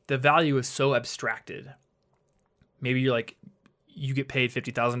 but the value is so abstracted. Maybe you're like, you get paid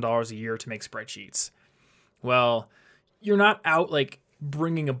 $50,000 a year to make spreadsheets. Well, you're not out like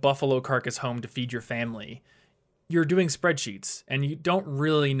bringing a buffalo carcass home to feed your family. You're doing spreadsheets and you don't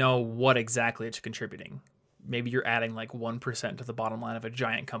really know what exactly it's contributing. Maybe you're adding like 1% to the bottom line of a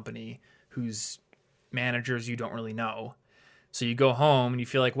giant company whose managers you don't really know. So you go home and you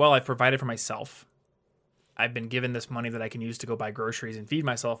feel like, well, I've provided for myself. I've been given this money that I can use to go buy groceries and feed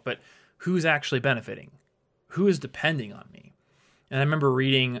myself, but who's actually benefiting? Who is depending on me? And I remember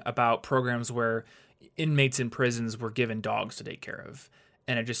reading about programs where inmates in prisons were given dogs to take care of.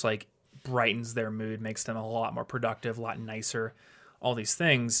 And it just like brightens their mood, makes them a lot more productive, a lot nicer, all these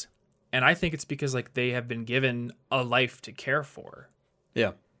things. And I think it's because like they have been given a life to care for.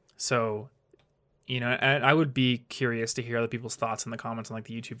 Yeah. So, and I would be curious to hear other people's thoughts in the comments on like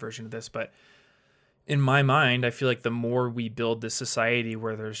the YouTube version of this. But in my mind, I feel like the more we build this society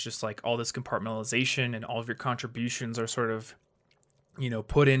where there's just like all this compartmentalization and all of your contributions are sort of,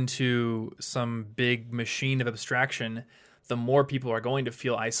 put into some big machine of abstraction, the more people are going to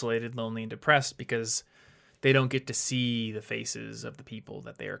feel isolated, lonely, and depressed because they don't get to see the faces of the people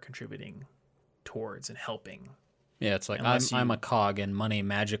that they are contributing towards and helping. Yeah, it's like I'm a cog and money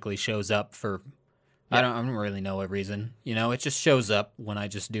magically shows up for I don't really know a reason. It just shows up when I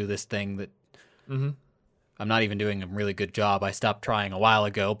just do this thing that I'm not even doing a really good job. I stopped trying a while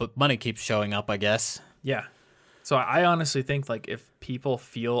ago, but money keeps showing up, I guess. Yeah. So I honestly think like if people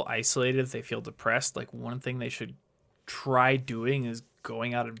feel isolated, if they feel depressed, like one thing they should try doing is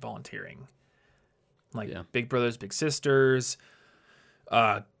going out and volunteering. Like Big Brothers, Big Sisters,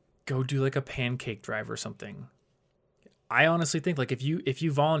 go do like a pancake drive or something. I honestly think like if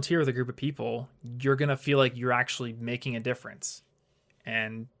you volunteer with a group of people, you're going to feel like you're actually making a difference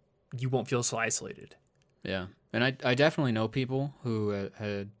and you won't feel so isolated. Yeah. And I definitely know people who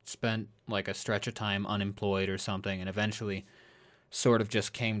had spent like a stretch of time unemployed or something and eventually sort of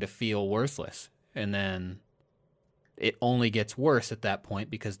just came to feel worthless. And then it only gets worse at that point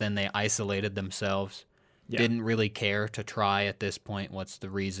because then they isolated themselves, didn't really care to try at this point. What's the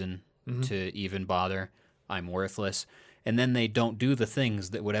reason to even bother? I'm worthless. And then they don't do the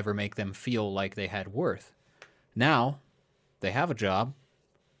things that would ever make them feel like they had worth. Now, they have a job.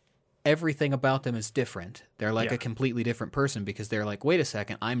 Everything about them is different. They're like a completely different person because they're like, wait a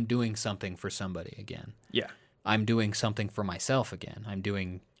second, I'm doing something for somebody again. Yeah. I'm doing something for myself again. I'm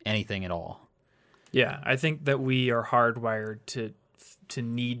doing anything at all. Yeah, I think that we are hardwired to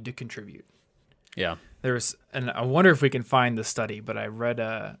need to contribute. Yeah. And I wonder if we can find the study, but I read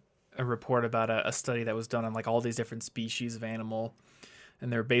a report about a study that was done on like all these different species of animal,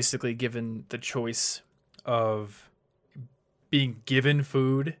 and they're basically given the choice of being given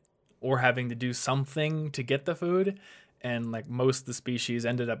food or having to do something to get the food. And like most of the species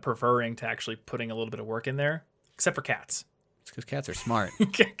ended up preferring to actually putting a little bit of work in there, except for cats. It's because cats are smart.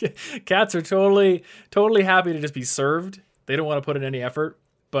 Cats are totally happy to just be served. They don't want to put in any effort.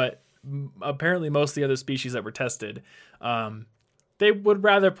 But apparently most of the other species that were tested, they would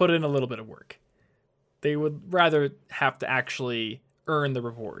rather put in a little bit of work. They would rather have to actually earn the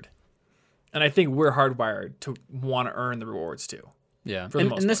reward. And I think we're hardwired to want to earn the rewards too. Yeah.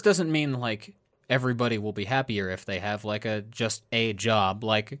 And this doesn't mean like everybody will be happier if they have like just a job.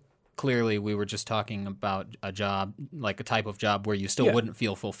 Like clearly we were just talking about a job, like a type of job where you still wouldn't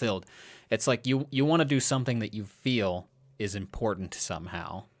feel fulfilled. It's like you want to do something that you feel is important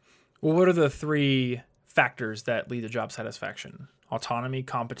somehow. Well, what are the three factors that lead to job satisfaction? Autonomy,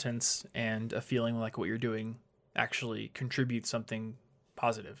 competence, and a feeling like what you're doing actually contributes something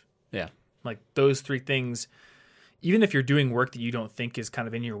positive. Yeah. Like those three things, even if you're doing work that you don't think is kind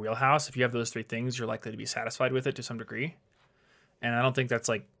of in your wheelhouse, if you have those three things, you're likely to be satisfied with it to some degree. And I don't think that's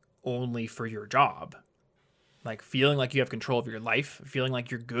like only for your job. Like feeling like you have control of your life, feeling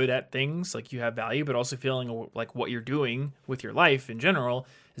like you're good at things, like you have value, but also feeling like what you're doing with your life in general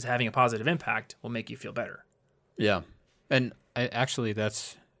is having a positive impact will make you feel better. Yeah. And actually,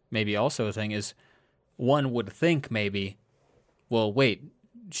 that's maybe also a thing is one would think maybe, well, wait,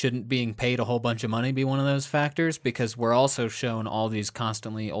 shouldn't being paid a whole bunch of money be one of those factors? Because we're also shown all these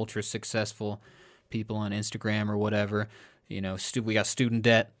constantly ultra successful people on Instagram or whatever. We got student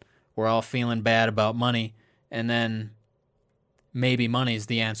debt. We're all feeling bad about money. And then maybe money's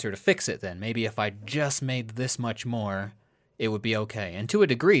the answer to fix it then. Maybe if I just made this much more, it would be okay. And to a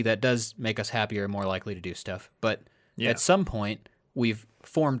degree, that does make us happier and more likely to do stuff. But at some point, we've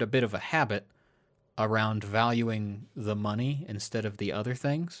formed a bit of a habit around valuing the money instead of the other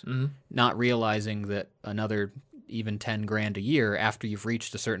things, not realizing that another even 10 grand a year after you've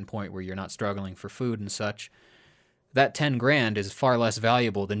reached a certain point where you're not struggling for food and such, that 10 grand is far less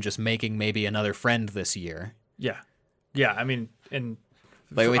valuable than just making maybe another friend this year. Yeah. Yeah. I mean, and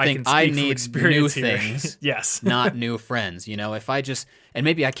like we think I need new things, yes, not new friends. If I just, and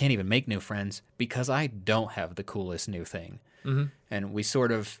maybe I can't even make new friends because I don't have the coolest new thing. Mm-hmm. And we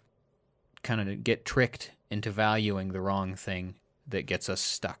sort of kind of get tricked into valuing the wrong thing that gets us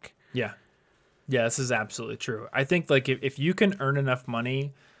stuck. Yeah. Yeah, this is absolutely true. I think like if you can earn enough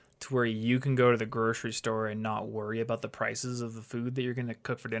money to where you can go to the grocery store and not worry about the prices of the food that you're going to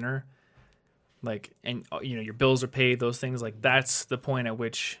cook for dinner, like, and your bills are paid, those things, like that's the point at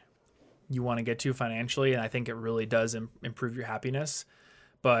which you want to get to financially. And I think it really does improve your happiness.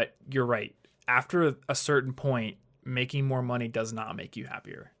 But you're right. After a certain point, making more money does not make you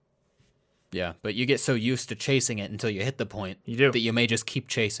happier. Yeah, but you get so used to chasing it until you hit the point You do. that you may just keep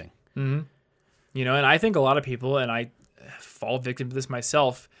chasing. Mm-hmm. You know, and I think a lot of people, and I fall victim to this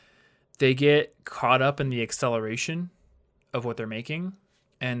myself, they get caught up in the acceleration of what they're making,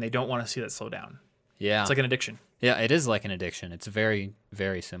 and they don't want to see that slow down. Yeah. It's like an addiction. Yeah, it is like an addiction. It's very,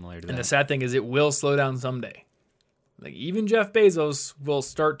 very similar to that. And the sad thing is it will slow down someday. Like even Jeff Bezos will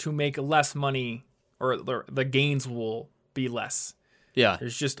start to make less money, or the gains will be less. Yeah.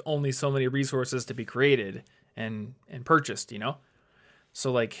 There's just only so many resources to be created and purchased, you know?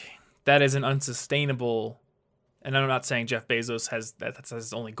 So like that is an unsustainable, and I'm not saying Jeff Bezos that's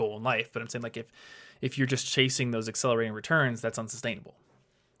his only goal in life, but I'm saying like if you're just chasing those accelerating returns, that's unsustainable.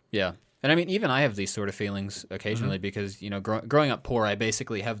 Yeah. And I mean, even I have these sort of feelings occasionally because, you know, growing up poor, I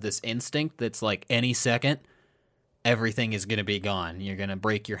basically have this instinct that's like any second, everything is going to be gone. You're going to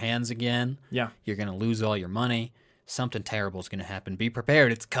break your hands again. Yeah. You're going to lose all your money. Something terrible is going to happen. Be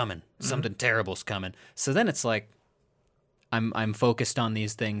prepared. It's coming. Something terrible is coming. So then it's like I'm focused on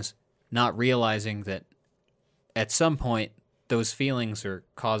these things, not realizing that at some point those feelings are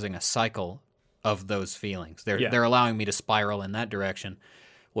causing a cycle of those feelings. They're allowing me to spiral in that direction.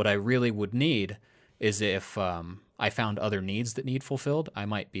 What I really would need is if I found other needs that need fulfilled, I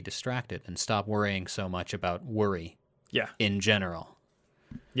might be distracted and stop worrying so much about worry in general.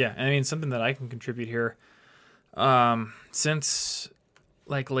 Yeah, and I mean, something that I can contribute here, since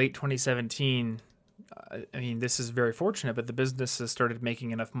like late 2017, I mean, this is very fortunate, but the business has started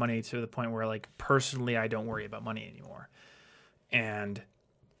making enough money to the point where like personally, I don't worry about money anymore. And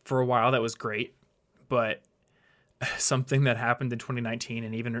for a while that was great, but something that happened in 2019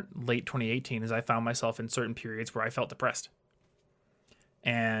 and even late 2018 is I found myself in certain periods where I felt depressed.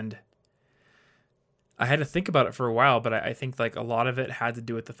 And I had to think about it for a while, but I think like a lot of it had to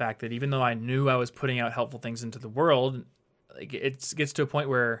do with the fact that even though I knew I was putting out helpful things into the world, like it gets to a point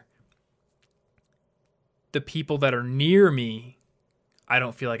where the people that are near me, I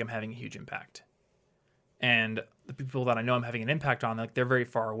don't feel like I'm having a huge impact. And the people that I know I'm having an impact on, like they're very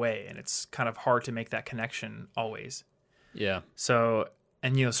far away, and it's kind of hard to make that connection always. Yeah. So,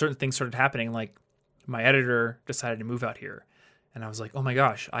 and you know, certain things started happening. Like my editor decided to move out here, and I was like, oh my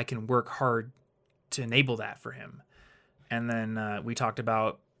gosh, I can work hard to enable that for him. And then we talked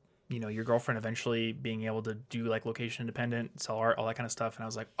about, you know, your girlfriend eventually being able to do like location independent, sell art, all that kind of stuff. And I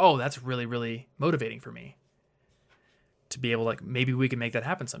was like, oh, that's really, really motivating for me to be able to, like, maybe we can make that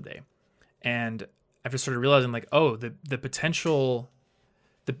happen someday. And I've just started realizing like, oh, the potentiality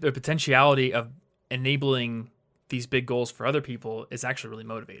of enabling these big goals for other people is actually really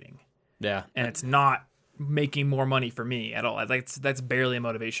motivating. Yeah. And it's not making more money for me at all. Like that's barely a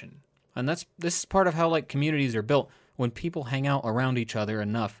motivation. And this is part of how like communities are built. When people hang out around each other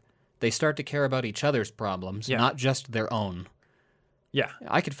enough, they start to care about each other's problems, not just their own. Yeah.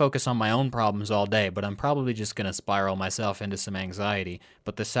 I could focus on my own problems all day, but I'm probably just going to spiral myself into some anxiety.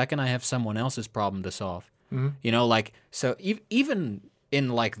 But the second I have someone else's problem to solve, you know, like, so even in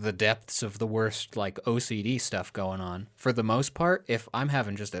like the depths of the worst like OCD stuff going on, for the most part, if I'm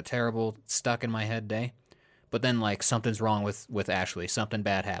having just a terrible stuck in my head day, but then like something's wrong with Ashley, something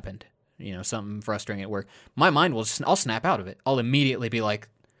bad happened, you know, something frustrating at work, my mind will I'll snap out of it. I'll immediately be like,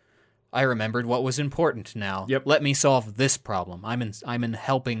 I remembered what was important now. Yep. Let me solve this problem. I'm in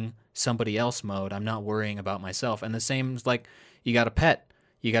helping somebody else mode. I'm not worrying about myself. And the same is like, you got a pet.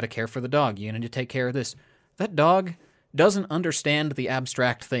 You got to care for the dog. You need to take care of this. That dog doesn't understand the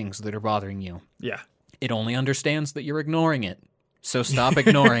abstract things that are bothering you. Yeah. It only understands that you're ignoring it. So stop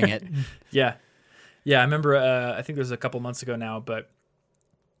ignoring it. Yeah. Yeah, I remember, I think it was a couple months ago now, but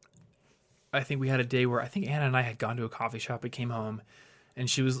I think we had a day where I think Anna and I had gone to a coffee shop. We came home, and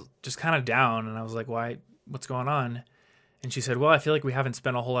she was just kind of down, and I was like, why? What's going on? And she said, well, I feel like we haven't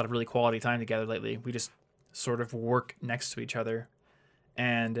spent a whole lot of really quality time together lately. We just sort of work next to each other.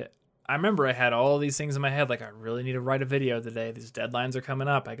 And I remember I had all these things in my head, like I really need to write a video today. These deadlines are coming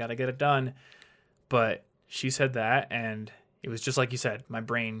up. I got to get it done. But she said that, and it was just like you said. My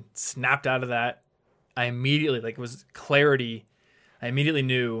brain snapped out of that. I immediately, like it was clarity. I immediately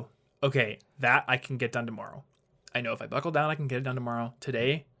knew, okay, that I can get done tomorrow. I know if I buckle down, I can get it done tomorrow.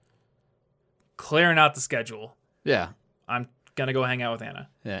 Today, clearing out the schedule. Yeah. I'm going to go hang out with Anna.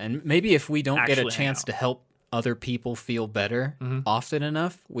 Yeah, and maybe if we don't get a Actually hang chance out. to help other people feel better often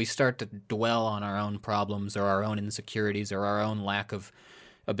enough, we start to dwell on our own problems or our own insecurities or our own lack of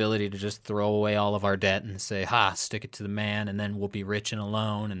ability to just throw away all of our debt and say, ha, stick it to the man, and then we'll be rich and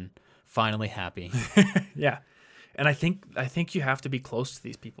alone and finally happy. Yeah. And I think you have to be close to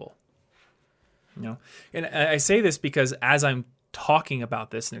these people. You know, and I say this because as I'm talking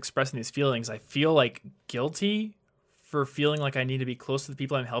about this and expressing these feelings, I feel like guilty for feeling like I need to be close to the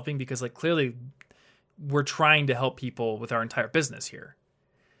people I'm helping because like clearly we're trying to help people with our entire business here.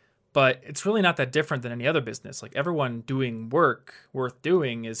 But it's really not that different than any other business. Like everyone doing work worth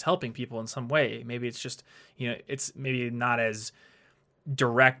doing is helping people in some way. Maybe it's just, it's maybe not as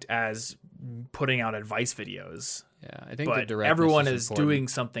direct as putting out advice videos. Yeah, I think but the directness everyone is important. doing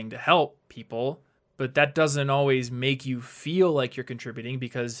something to help people, but that doesn't always make you feel like you're contributing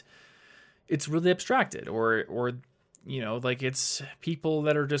because it's really abstracted or like it's people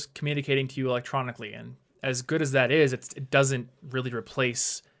that are just communicating to you electronically. And as good as that is, it doesn't really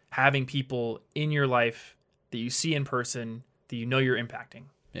replace having people in your life that you see in person that you're impacting.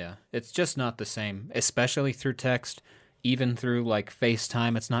 Yeah, it's just not the same, especially through text. Even through like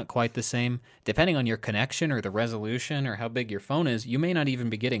FaceTime, it's not quite the same. Depending on your connection or the resolution or how big your phone is, you may not even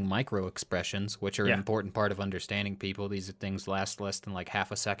be getting micro expressions, which are an important part of understanding people. These things last less than like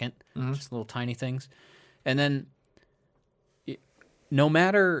half a second, just little tiny things. And then no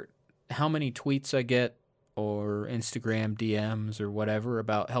matter how many tweets I get or Instagram DMs or whatever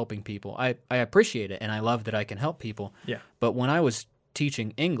about helping people, I appreciate it and I love that I can help people. Yeah. But when I was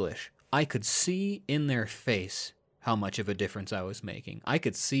teaching English, I could see in their face how much of a difference I was making. I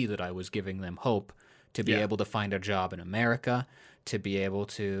could see that I was giving them hope to be able to find a job in America, to be able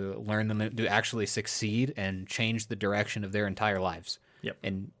to learn them to actually succeed and change the direction of their entire lives. Yep.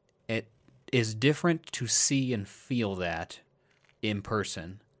 And it is different to see and feel that in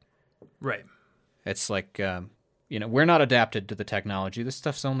person. Right. It's like, we're not adapted to the technology. This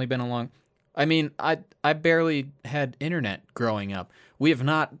stuff's only been along. I mean, I barely had internet growing up. We have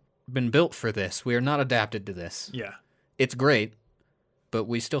not been built for this. We are not adapted to this. Yeah. It's great, but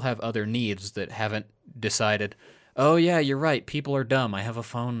we still have other needs that haven't decided, oh yeah, you're right, people are dumb. I have a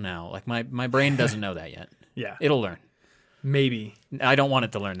phone now. Like my brain doesn't know that yet. Yeah. It'll learn. Maybe. I don't want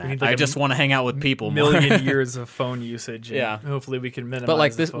it to learn that. Like I just want to hang out with people more. Million years of phone usage. And hopefully we can minimize But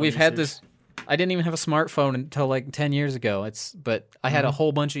like this, we've had this. I didn't even have a smartphone until like 10 years ago. But I had a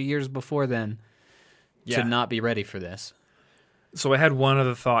whole bunch of years before then to not be ready for this. So I had one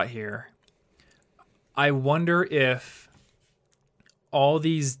other thought here. I wonder if all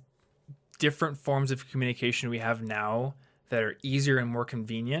these different forms of communication we have now that are easier and more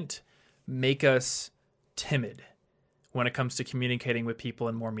convenient make us timid when it comes to communicating with people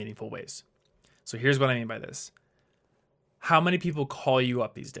in more meaningful ways. So here's what I mean by this. How many people call you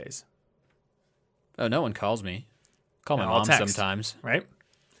up these days? Oh, no one calls me. Call my I'll mom text, sometimes. Right?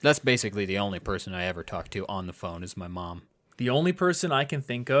 That's basically the only person I ever talk to on the phone is my mom. The only person I can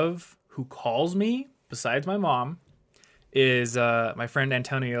think of who calls me, besides my mom, is my friend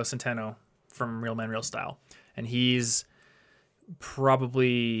Antonio Centeno from Real Man, Real Style. And he's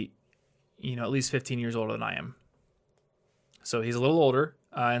probably, at least 15 years older than I am. So he's a little older,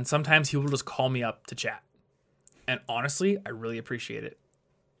 and sometimes he will just call me up to chat. And honestly, I really appreciate it.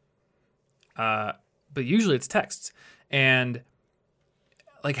 But usually it's texts. And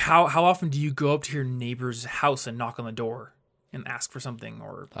like how often do you go up to your neighbor's house and knock on the door and ask for something?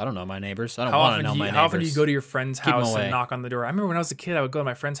 Or I don't know my neighbors. I don't want to know my neighbors. How often do you go to your friend's house away. and knock on the door? I remember when I was a kid, I would go to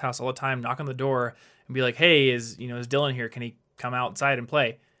my friend's house all the time, knock on the door, and be like, "Hey, is Dylan here? Can he come outside and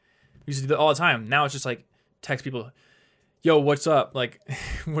play?" We used to do that all the time. Now it's just like text people, "Yo, what's up? Like,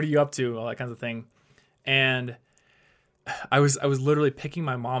 what are you up to?" All that kinds of thing. And I was literally picking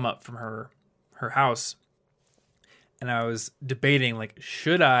my mom up from her house, and I was debating, like,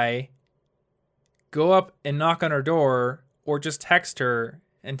 should I go up and knock on her door or just text her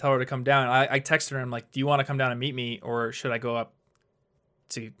and tell her to come down? I texted her and I'm like, do you want to come down and meet me, or should I go up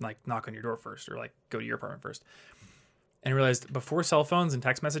to like knock on your door first, or like go to your apartment first? And I realized before cell phones and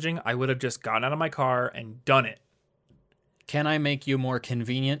text messaging, I would have just gotten out of my car and done it. Can I make you more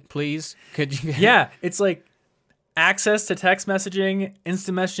convenient, please? Could you? Yeah, it's like access to text messaging,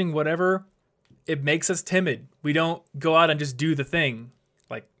 instant messaging, whatever. It makes us timid. We don't go out and just do the thing.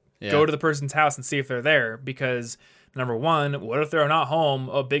 Like, go to the person's house and see if they're there. Because, number one, what if they're not home?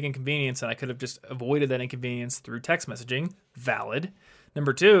 Oh, big inconvenience. And I could have just avoided that inconvenience through text messaging. Valid.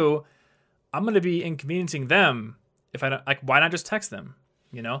 Number two, I'm going to be inconveniencing them. If I don't, like, why not just text them?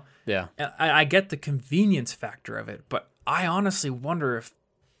 Yeah. And I get the convenience factor of it. But I honestly wonder if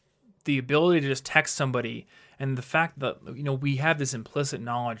the ability to just text somebody and the fact that, we have this implicit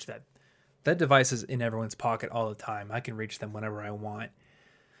knowledge that device is in everyone's pocket all the time. I can reach them whenever I want,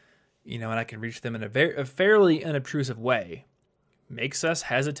 and I can reach them in a fairly unobtrusive way. Makes us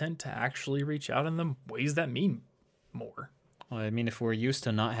hesitant to actually reach out in the ways that mean more. Well, I mean, if we're used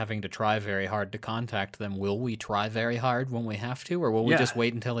to not having to try very hard to contact them, will we try very hard when we have to, or will we just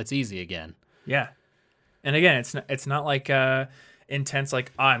wait until it's easy again? Yeah. And again, it's not like intense,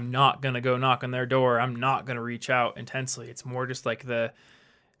 like, I'm not going to go knock on their door. I'm not going to reach out intensely. It's more just like the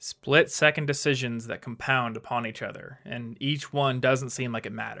split-second decisions that compound upon each other. And each one doesn't seem like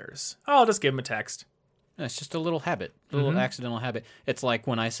it matters. Oh, I'll just give them a text. It's just a little habit, a little accidental habit. It's like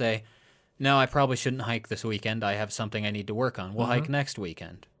when I say, no, I probably shouldn't hike this weekend. I have something I need to work on. We'll hike next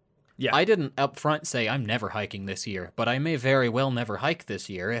weekend. Yeah. I didn't up front say I'm never hiking this year, but I may very well never hike this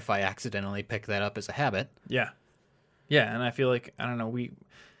year if I accidentally pick that up as a habit. Yeah. Yeah, and I feel like, I don't know,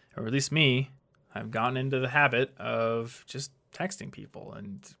 or at least me, I've gotten into the habit of just texting people,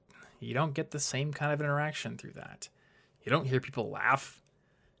 and you don't get the same kind of interaction through that. You don't hear people laugh.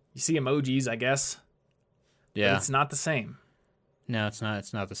 You see emojis, I guess. Yeah. But it's not the same. No, it's not.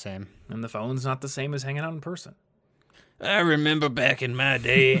 It's not the same. And the phone's not the same as hanging out in person. I remember back in my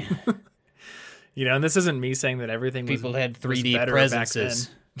day. And this isn't me saying that everything people had 3D was better presences.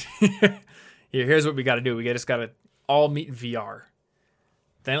 back then. Here's what we got to do. We just got to all meet in VR.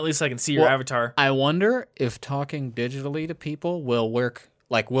 Then at least I can see your avatar. I wonder if talking digitally to people will work.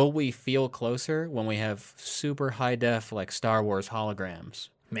 Like, will we feel closer when we have super high def, like Star Wars holograms?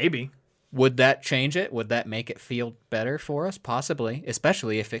 Maybe. Would that change it? Would that make it feel better for us? Possibly,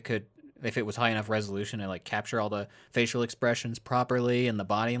 especially if it was high enough resolution to like capture all the facial expressions properly and the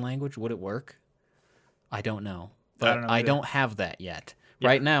body language. Would it work? I don't know. But I don't have that yet. Yeah.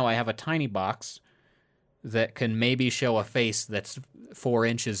 Right now, I have a tiny box that can maybe show a face that's 4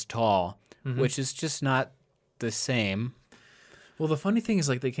 inches tall, which is just not the same. Well, the funny thing is,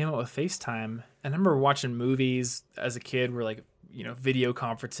 like, they came out with FaceTime. I remember watching movies as a kid where, like, video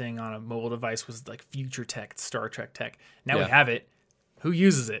conferencing on a mobile device was like future tech, Star Trek tech. Now we have it. Who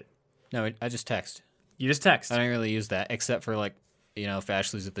uses it? No, I just text. You just text. I don't really use that, except for, like, if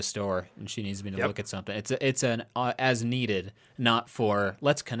Ashley's at the store and she needs me to look at something. It's an as needed, not for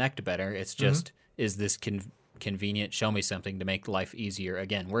let's connect better. It's just, is this convenient? Show me something to make life easier.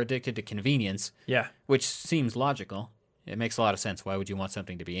 Again, we're addicted to convenience. Yeah. Which seems logical. It makes a lot of sense. Why would you want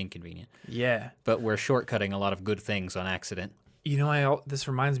something to be inconvenient? Yeah. But we're shortcutting a lot of good things on accident. This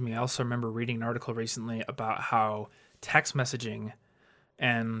reminds me, I also remember reading an article recently about how text messaging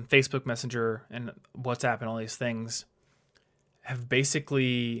and Facebook Messenger and WhatsApp and all these things have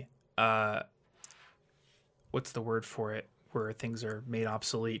basically, what's the word for it, where things are made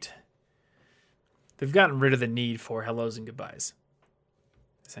obsolete? They've gotten rid of the need for hellos and goodbyes,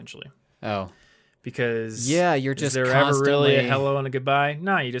 essentially. Oh. Because you're just is there ever really a hello and a goodbye?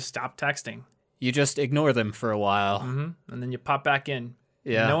 No, you just stop texting. You just ignore them for a while. And then you pop back in.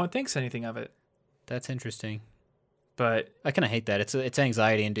 Yeah. No one thinks anything of it. That's interesting. But I kind of hate that. It's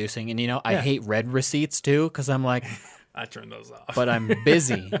anxiety inducing. And, I hate red receipts, too, because I'm like... I turn those off. But I'm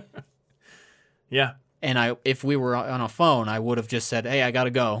busy. Yeah. And if we were on a phone, I would have just said, hey, I got to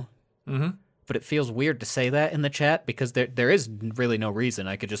go. But it feels weird to say that in the chat because there is really no reason.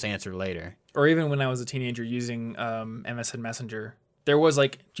 I could just answer later. Or even when I was a teenager using MSN Messenger, there was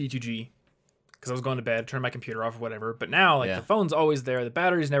like G2G because I was going to bed, turn my computer off or whatever. But now the phone's always there. The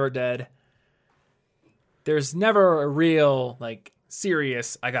battery's never dead. There's never a real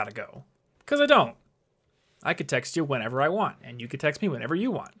serious I got to go because I don't. I could text you whenever I want and you could text me whenever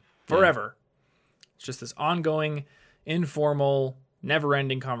you want forever. Yeah. It's just this ongoing, informal,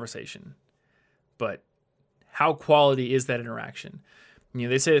 never-ending conversation. But how quality is that interaction?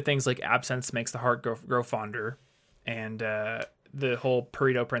 They say that things like absence makes the heart grow fonder, and the whole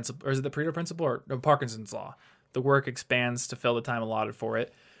Pareto principle, or is it the Pareto principle or no, Parkinson's law? The work expands to fill the time allotted for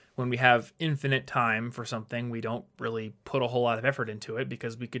it. When we have infinite time for something, we don't really put a whole lot of effort into it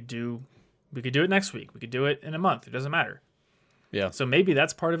because we could do it next week. We could do it in a month. It doesn't matter. Yeah. So maybe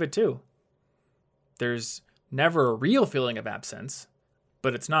that's part of it too. There's never a real feeling of absence,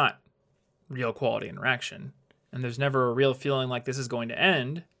 but it's not real quality interaction. And there's never a real feeling like this is going to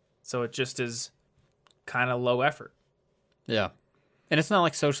end. So it just is kind of low effort. Yeah. And it's not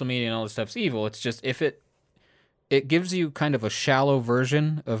like social media and all this stuff's evil. It's just if it gives you kind of a shallow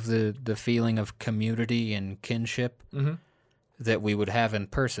version of the feeling of community and kinship that we would have in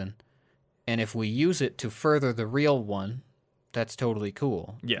person. And if we use it to further the real one, that's totally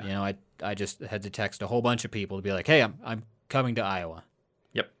cool. Yeah. I just had to text a whole bunch of people to be like, hey, I'm coming to Iowa.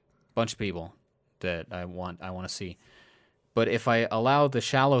 Yep. Bunch of people that I want to see. But if I allow the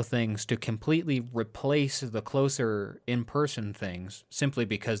shallow things to completely replace the closer in-person things simply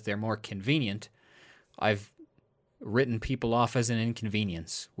because they're more convenient, I've written people off as an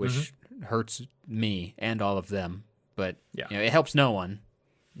inconvenience, which hurts me and all of them. But it helps no one,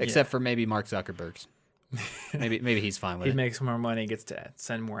 except for maybe Mark Zuckerberg's. Maybe he's fine with it. He makes more money, gets to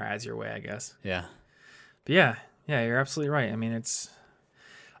send more ads your way, I guess. Yeah. But yeah, you're absolutely right. I mean,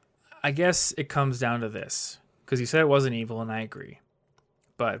 I guess it comes down to this, because you said it wasn't evil, and I agree.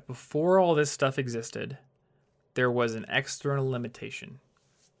 But before all this stuff existed, there was an external limitation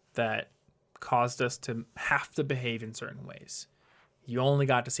that caused us to have to behave in certain ways. You only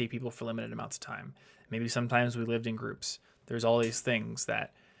got to see people for limited amounts of time. Maybe sometimes we lived in groups. There's all these things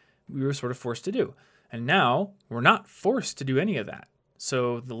that we were sort of forced to do. And now we're not forced to do any of that.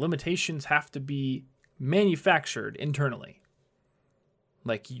 So the limitations have to be manufactured internally.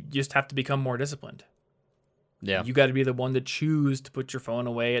 Like, you just have to become more disciplined. Yeah. You got to be the one to choose to put your phone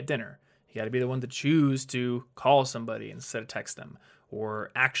away at dinner. You got to be the one to choose to call somebody instead of text them, or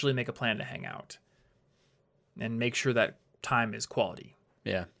actually make a plan to hang out and make sure that time is quality.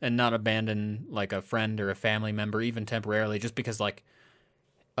 Yeah, and not abandon like a friend or a family member even temporarily just because like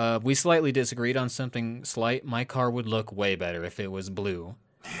we slightly disagreed on something slight. My car would look way better if it was blue.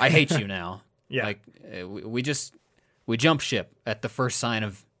 I hate you now. Yeah. Like we jump ship at the first sign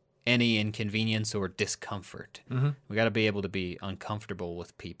of any inconvenience or discomfort. Mm-hmm. We got to be able to be uncomfortable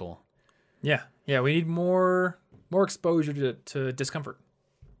with people. Yeah. Yeah, we need more exposure to discomfort.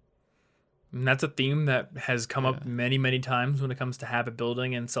 And that's a theme that has come up many, many times when it comes to habit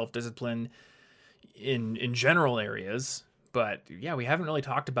building and self-discipline in general areas. But yeah, we haven't really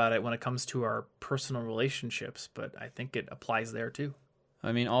talked about it when it comes to our personal relationships, but I think it applies there too.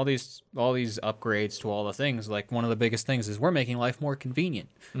 I mean, all these upgrades to all the things, like one of the biggest things is we're making life more convenient.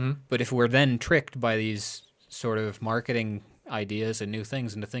 Mm-hmm. But if we're then tricked by these sort of marketing ideas and new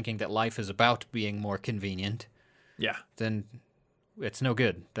things into thinking that life is about being more convenient, Yeah. then it's no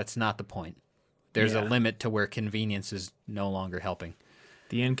good. That's not the point. There's a limit to where convenience is no longer helping.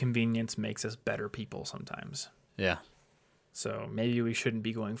 The inconvenience makes us better people sometimes. Yeah. So maybe we shouldn't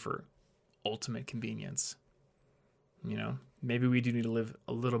be going for ultimate convenience. You know, maybe we do need to live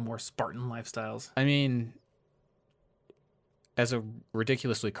a little more Spartan lifestyles. I mean, as a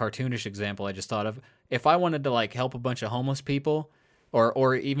ridiculously cartoonish example I just thought of, if I wanted to like help a bunch of homeless people,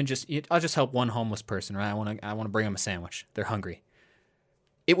 or even I'll just help one homeless person, right? I want to bring them a sandwich. They're hungry.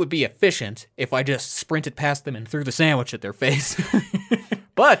 It would be efficient if I just sprinted past them and threw the sandwich at their face.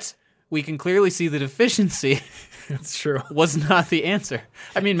 But we can clearly see that efficiency That's true. was not the answer.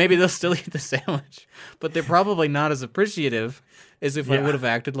 I mean, maybe they'll still eat the sandwich, but they're probably not as appreciative as if I would have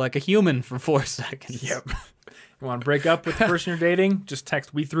acted like a human for 4 seconds. Yep. You want to break up with the person you're dating? Just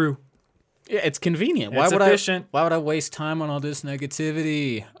text "we through." Yeah, it's convenient. It's efficient. Why would I waste time on all this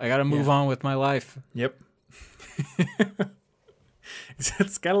negativity? I got to move on with my life. Yep.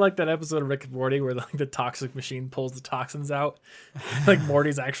 It's kind of like that episode of Rick and Morty where like the toxic machine pulls the toxins out. Like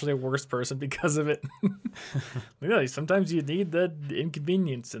Morty's actually a worse person because of it. Really, sometimes you need the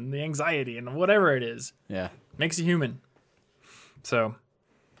inconvenience and the anxiety and whatever it is. Yeah. Makes you human. So,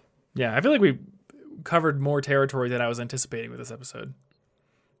 yeah, I feel like we covered more territory than I was anticipating with this episode.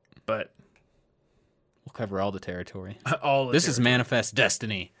 But we'll cover all the territory. This is Manifest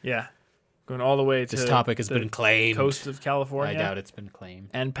Destiny. Yeah. Going all the way to this topic has been claimed. Coast of California. I doubt it's been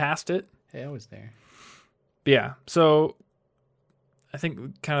claimed. And past it. Hey, I was there. But yeah, so I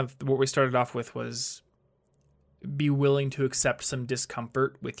think kind of what we started off with was be willing to accept some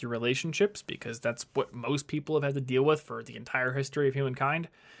discomfort with your relationships, because that's what most people have had to deal with for the entire history of humankind.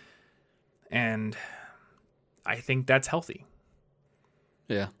 And I think that's healthy.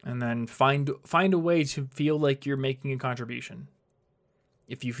 Yeah. And then find a way to feel like you're making a contribution.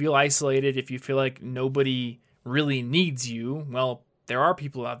 If you feel isolated, if you feel like nobody really needs you, well, there are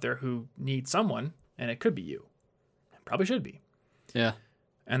people out there who need someone, and it could be you. It probably should be. Yeah.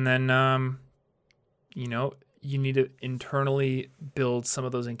 And then, you need to internally build some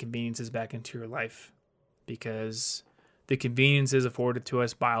of those inconveniences back into your life, because the conveniences afforded to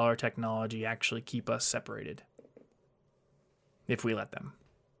us by all our technology actually keep us separated if we let them.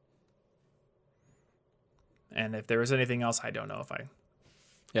 And if there was anything else, I don't know if I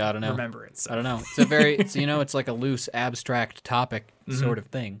I don't know. Remember it. So. I don't know. It's like a loose, abstract topic sort of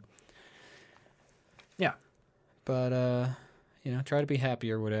thing. Yeah. But, try to be happy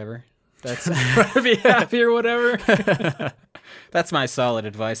or whatever. That's try to be happy or whatever. That's my solid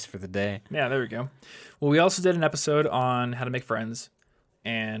advice for the day. Yeah, there we go. Well, we also did an episode on how to make friends,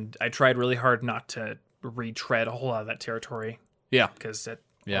 and I tried really hard not to retread a whole lot of that territory. Yeah. Because it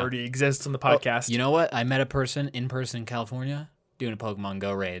already exists on the podcast. You know what? I met a person in California doing a Pokemon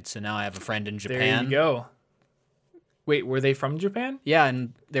Go raid, so now I have a friend in Japan. There you go. Wait, were they from Japan? Yeah,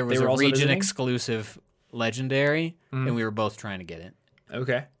 and there was a region-exclusive legendary, Mm-hmm. and we were both trying to get it.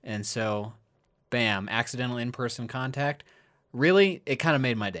 Okay. And so, bam, accidental in-person contact. Really, it kind of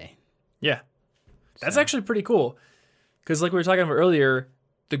made my day. Yeah. That's actually pretty cool, because like we were talking about earlier,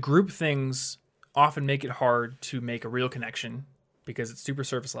 the group things often make it hard to make a real connection because it's super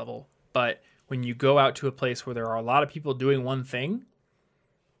surface level, but when you go out to a place where there are a lot of people doing one thing,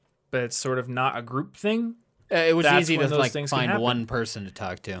 but it's sort of not a group thing. It was That's easy when to those like things can find happen. one person to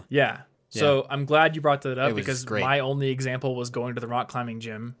talk to. Yeah. So I'm glad you brought that up It was because great. my only example was going to the rock climbing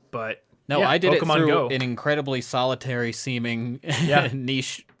gym. But No, yeah, I did Pokemon it through Go. an incredibly solitary seeming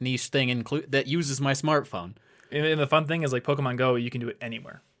niche thing that uses my smartphone. And the fun thing is, like, Pokemon Go, you can do it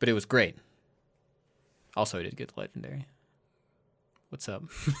anywhere. But it was great. Also, I did get legendary. What's up?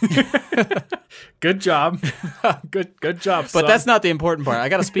 Good job. Good job, But that's not the important part. I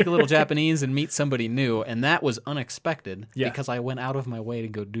got to speak a little Japanese and meet somebody new, and that was unexpected because I went out of my way to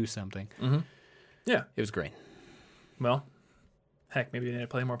go do something. Mm-hmm. Yeah. It was great. Well, heck, maybe they need to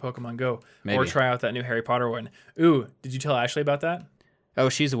play more Pokemon Go. Maybe. Or try out that new Harry Potter one. Ooh, did you tell Ashley about that? Oh,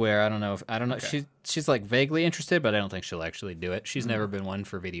 she's aware. I don't know. Okay. She's like vaguely interested, but I don't think she'll actually do it. She's never been one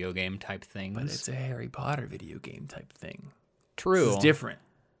for video game type things. But it's a Harry Potter video game type thing. True. This is different.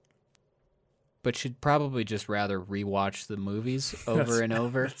 But she'd probably just rather rewatch the movies over and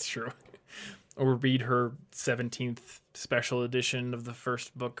over. That's true. Or read her 17th special edition of the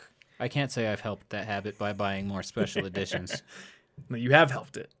first book. I can't say I've helped that habit by buying more special editions. No, you have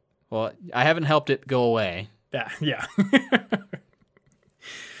helped it. Well, I haven't helped it go away. Yeah.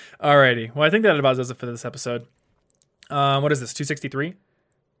 Alrighty. Well, I think that about does it for this episode. What is this, 263?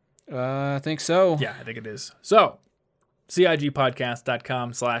 I think so. Yeah, I think it is. So,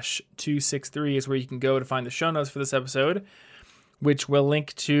 CIGpodcast.com/263 is where you can go to find the show notes for this episode, which will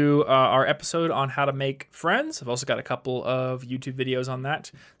link to our episode on how to make friends. I've also got a couple of YouTube videos on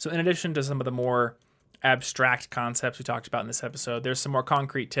that. So in addition to some of the more abstract concepts we talked about in this episode, there's some more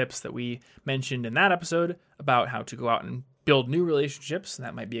concrete tips that we mentioned in that episode about how to go out and build new relationships. And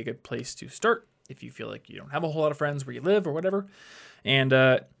that might be a good place to start if you feel like you don't have a whole lot of friends where you live or whatever. And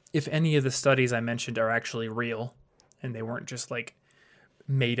if any of the studies I mentioned are actually real, and they weren't just like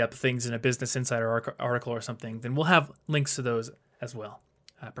made up things in a Business Insider article or something, then we'll have links to those as well,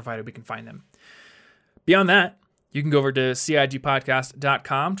 provided we can find them. Beyond that, you can go over to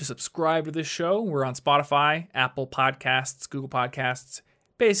CIGpodcast.com to subscribe to this show. We're on Spotify, Apple Podcasts, Google Podcasts,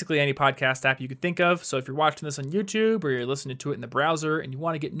 basically any podcast app you could think of. So if you're watching this on YouTube or you're listening to it in the browser and you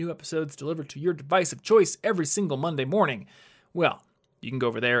want to get new episodes delivered to your device of choice every single Monday morning, well, you can go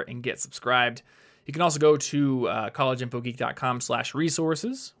over there and get subscribed. You can also go to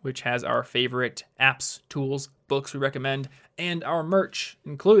collegeinfogeek.com/resources, which has our favorite apps, tools, books we recommend, and our merch,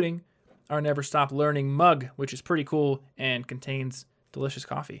 including our Never Stop Learning mug, which is pretty cool and contains delicious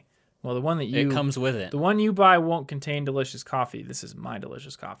coffee. Well, the one that It comes with it. The one you buy won't contain delicious coffee. This is my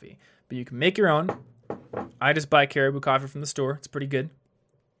delicious coffee. But you can make your own. I just buy Caribou coffee from the store. It's pretty good.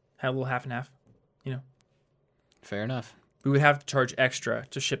 Have a little half and half, you know. Fair enough. We would have to charge extra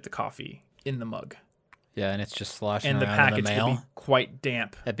to ship the coffee in the mug. Yeah, and it's just sloshing And the around package in the mail. would be quite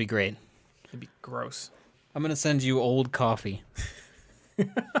damp. That'd be great. It'd be gross. I'm going to send you old coffee.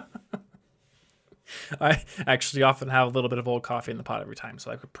 I actually often have a little bit of old coffee in the pot every time,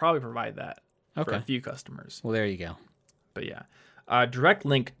 so I could probably provide that for Okay. a few customers. Well, there you go. But yeah, a direct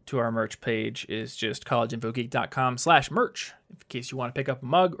link to our merch page is just collegeinfogeek.com/merch in case you want to pick up a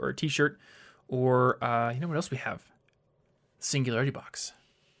mug or a t-shirt or, you know what else we have? Singularity box.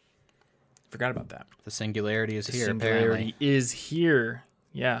 Forgot about that. The singularity is here, Singularity apparently. is here.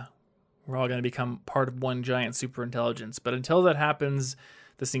 Yeah. We're all going to become part of one giant super intelligence. But until that happens,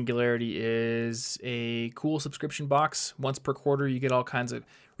 the Singularity is a cool subscription box. Once per quarter, you get all kinds of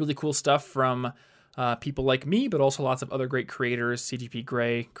really cool stuff from people like me, but also lots of other great creators, CGP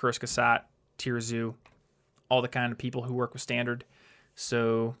Grey, Kurska Sat, Tirzu, all the kind of people who work with Standard.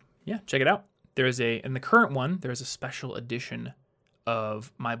 So yeah, check it out. In the current one, there's a special edition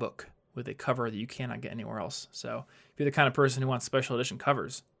of my book with a cover that you cannot get anywhere else. So if you're the kind of person who wants special edition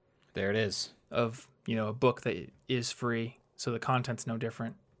covers There it is. of, you know, a book that is free, so the content's no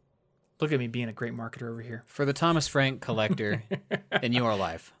different. Look at me being a great marketer over here. For the Thomas Frank collector in your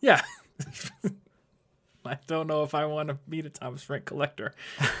life. Yeah. I don't know if I want to meet a Thomas Frank collector.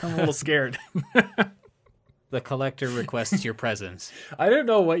 I'm a little scared. The collector requests your presence. I don't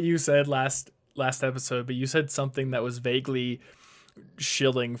know what you said last episode, but you said something that was vaguely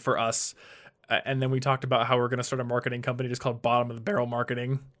shilling for us. And then we talked about how we're going to start a marketing company just called Bottom of the Barrel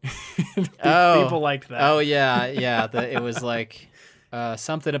Marketing. People liked that. Oh, yeah. It was like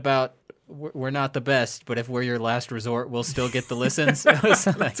something about we're not the best, but if we're your last resort, we'll still get the listens.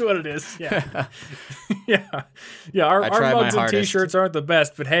 That's what it is. Yeah. Yeah. Our mugs and t-shirts aren't the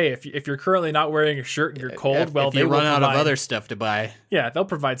best, but hey, if you're currently not wearing a shirt and you're cold, if you run out of other stuff to buy. Yeah, they'll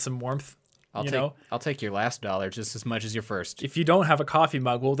provide some warmth. I'll take your last $1 just as much as your first. If you don't have a coffee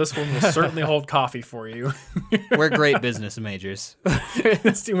mug, well, this one will certainly hold coffee for you. We're great business majors.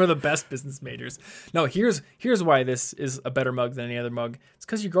 We're the best business majors. No, here's why this is a better mug than any other mug. It's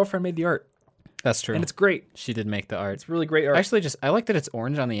because your girlfriend made the art. That's true. And it's great. She did make the art. It's really great art. Actually, I like that it's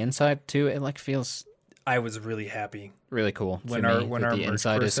orange on the inside too. It like feels I was really happy. Really cool. When to our me, when that our the merch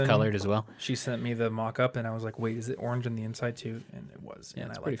inside person, is colored as well. She sent me the mock-up, and I was like, "Wait, is it orange on the inside too?" And it was. Yeah,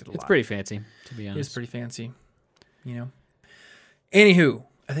 and it's I pretty. liked it a lot. It's pretty fancy, to be honest. It's pretty fancy, you know. Anywho,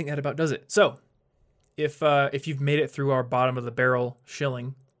 I think that about does it. So, if you've made it through our bottom of the barrel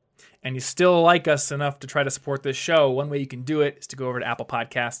shilling, and you still like us enough to try to support this show, one way you can do it is to go over to Apple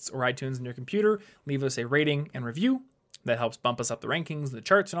Podcasts or iTunes on your computer, leave us a rating and review. That helps bump us up the rankings, the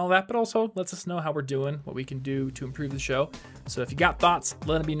charts, and all that, but also lets us know how we're doing, what we can do to improve the show. So if you got thoughts,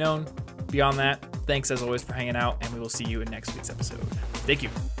 let them be known. Beyond that, thanks as always for hanging out, and we will see you in next week's episode. Thank you.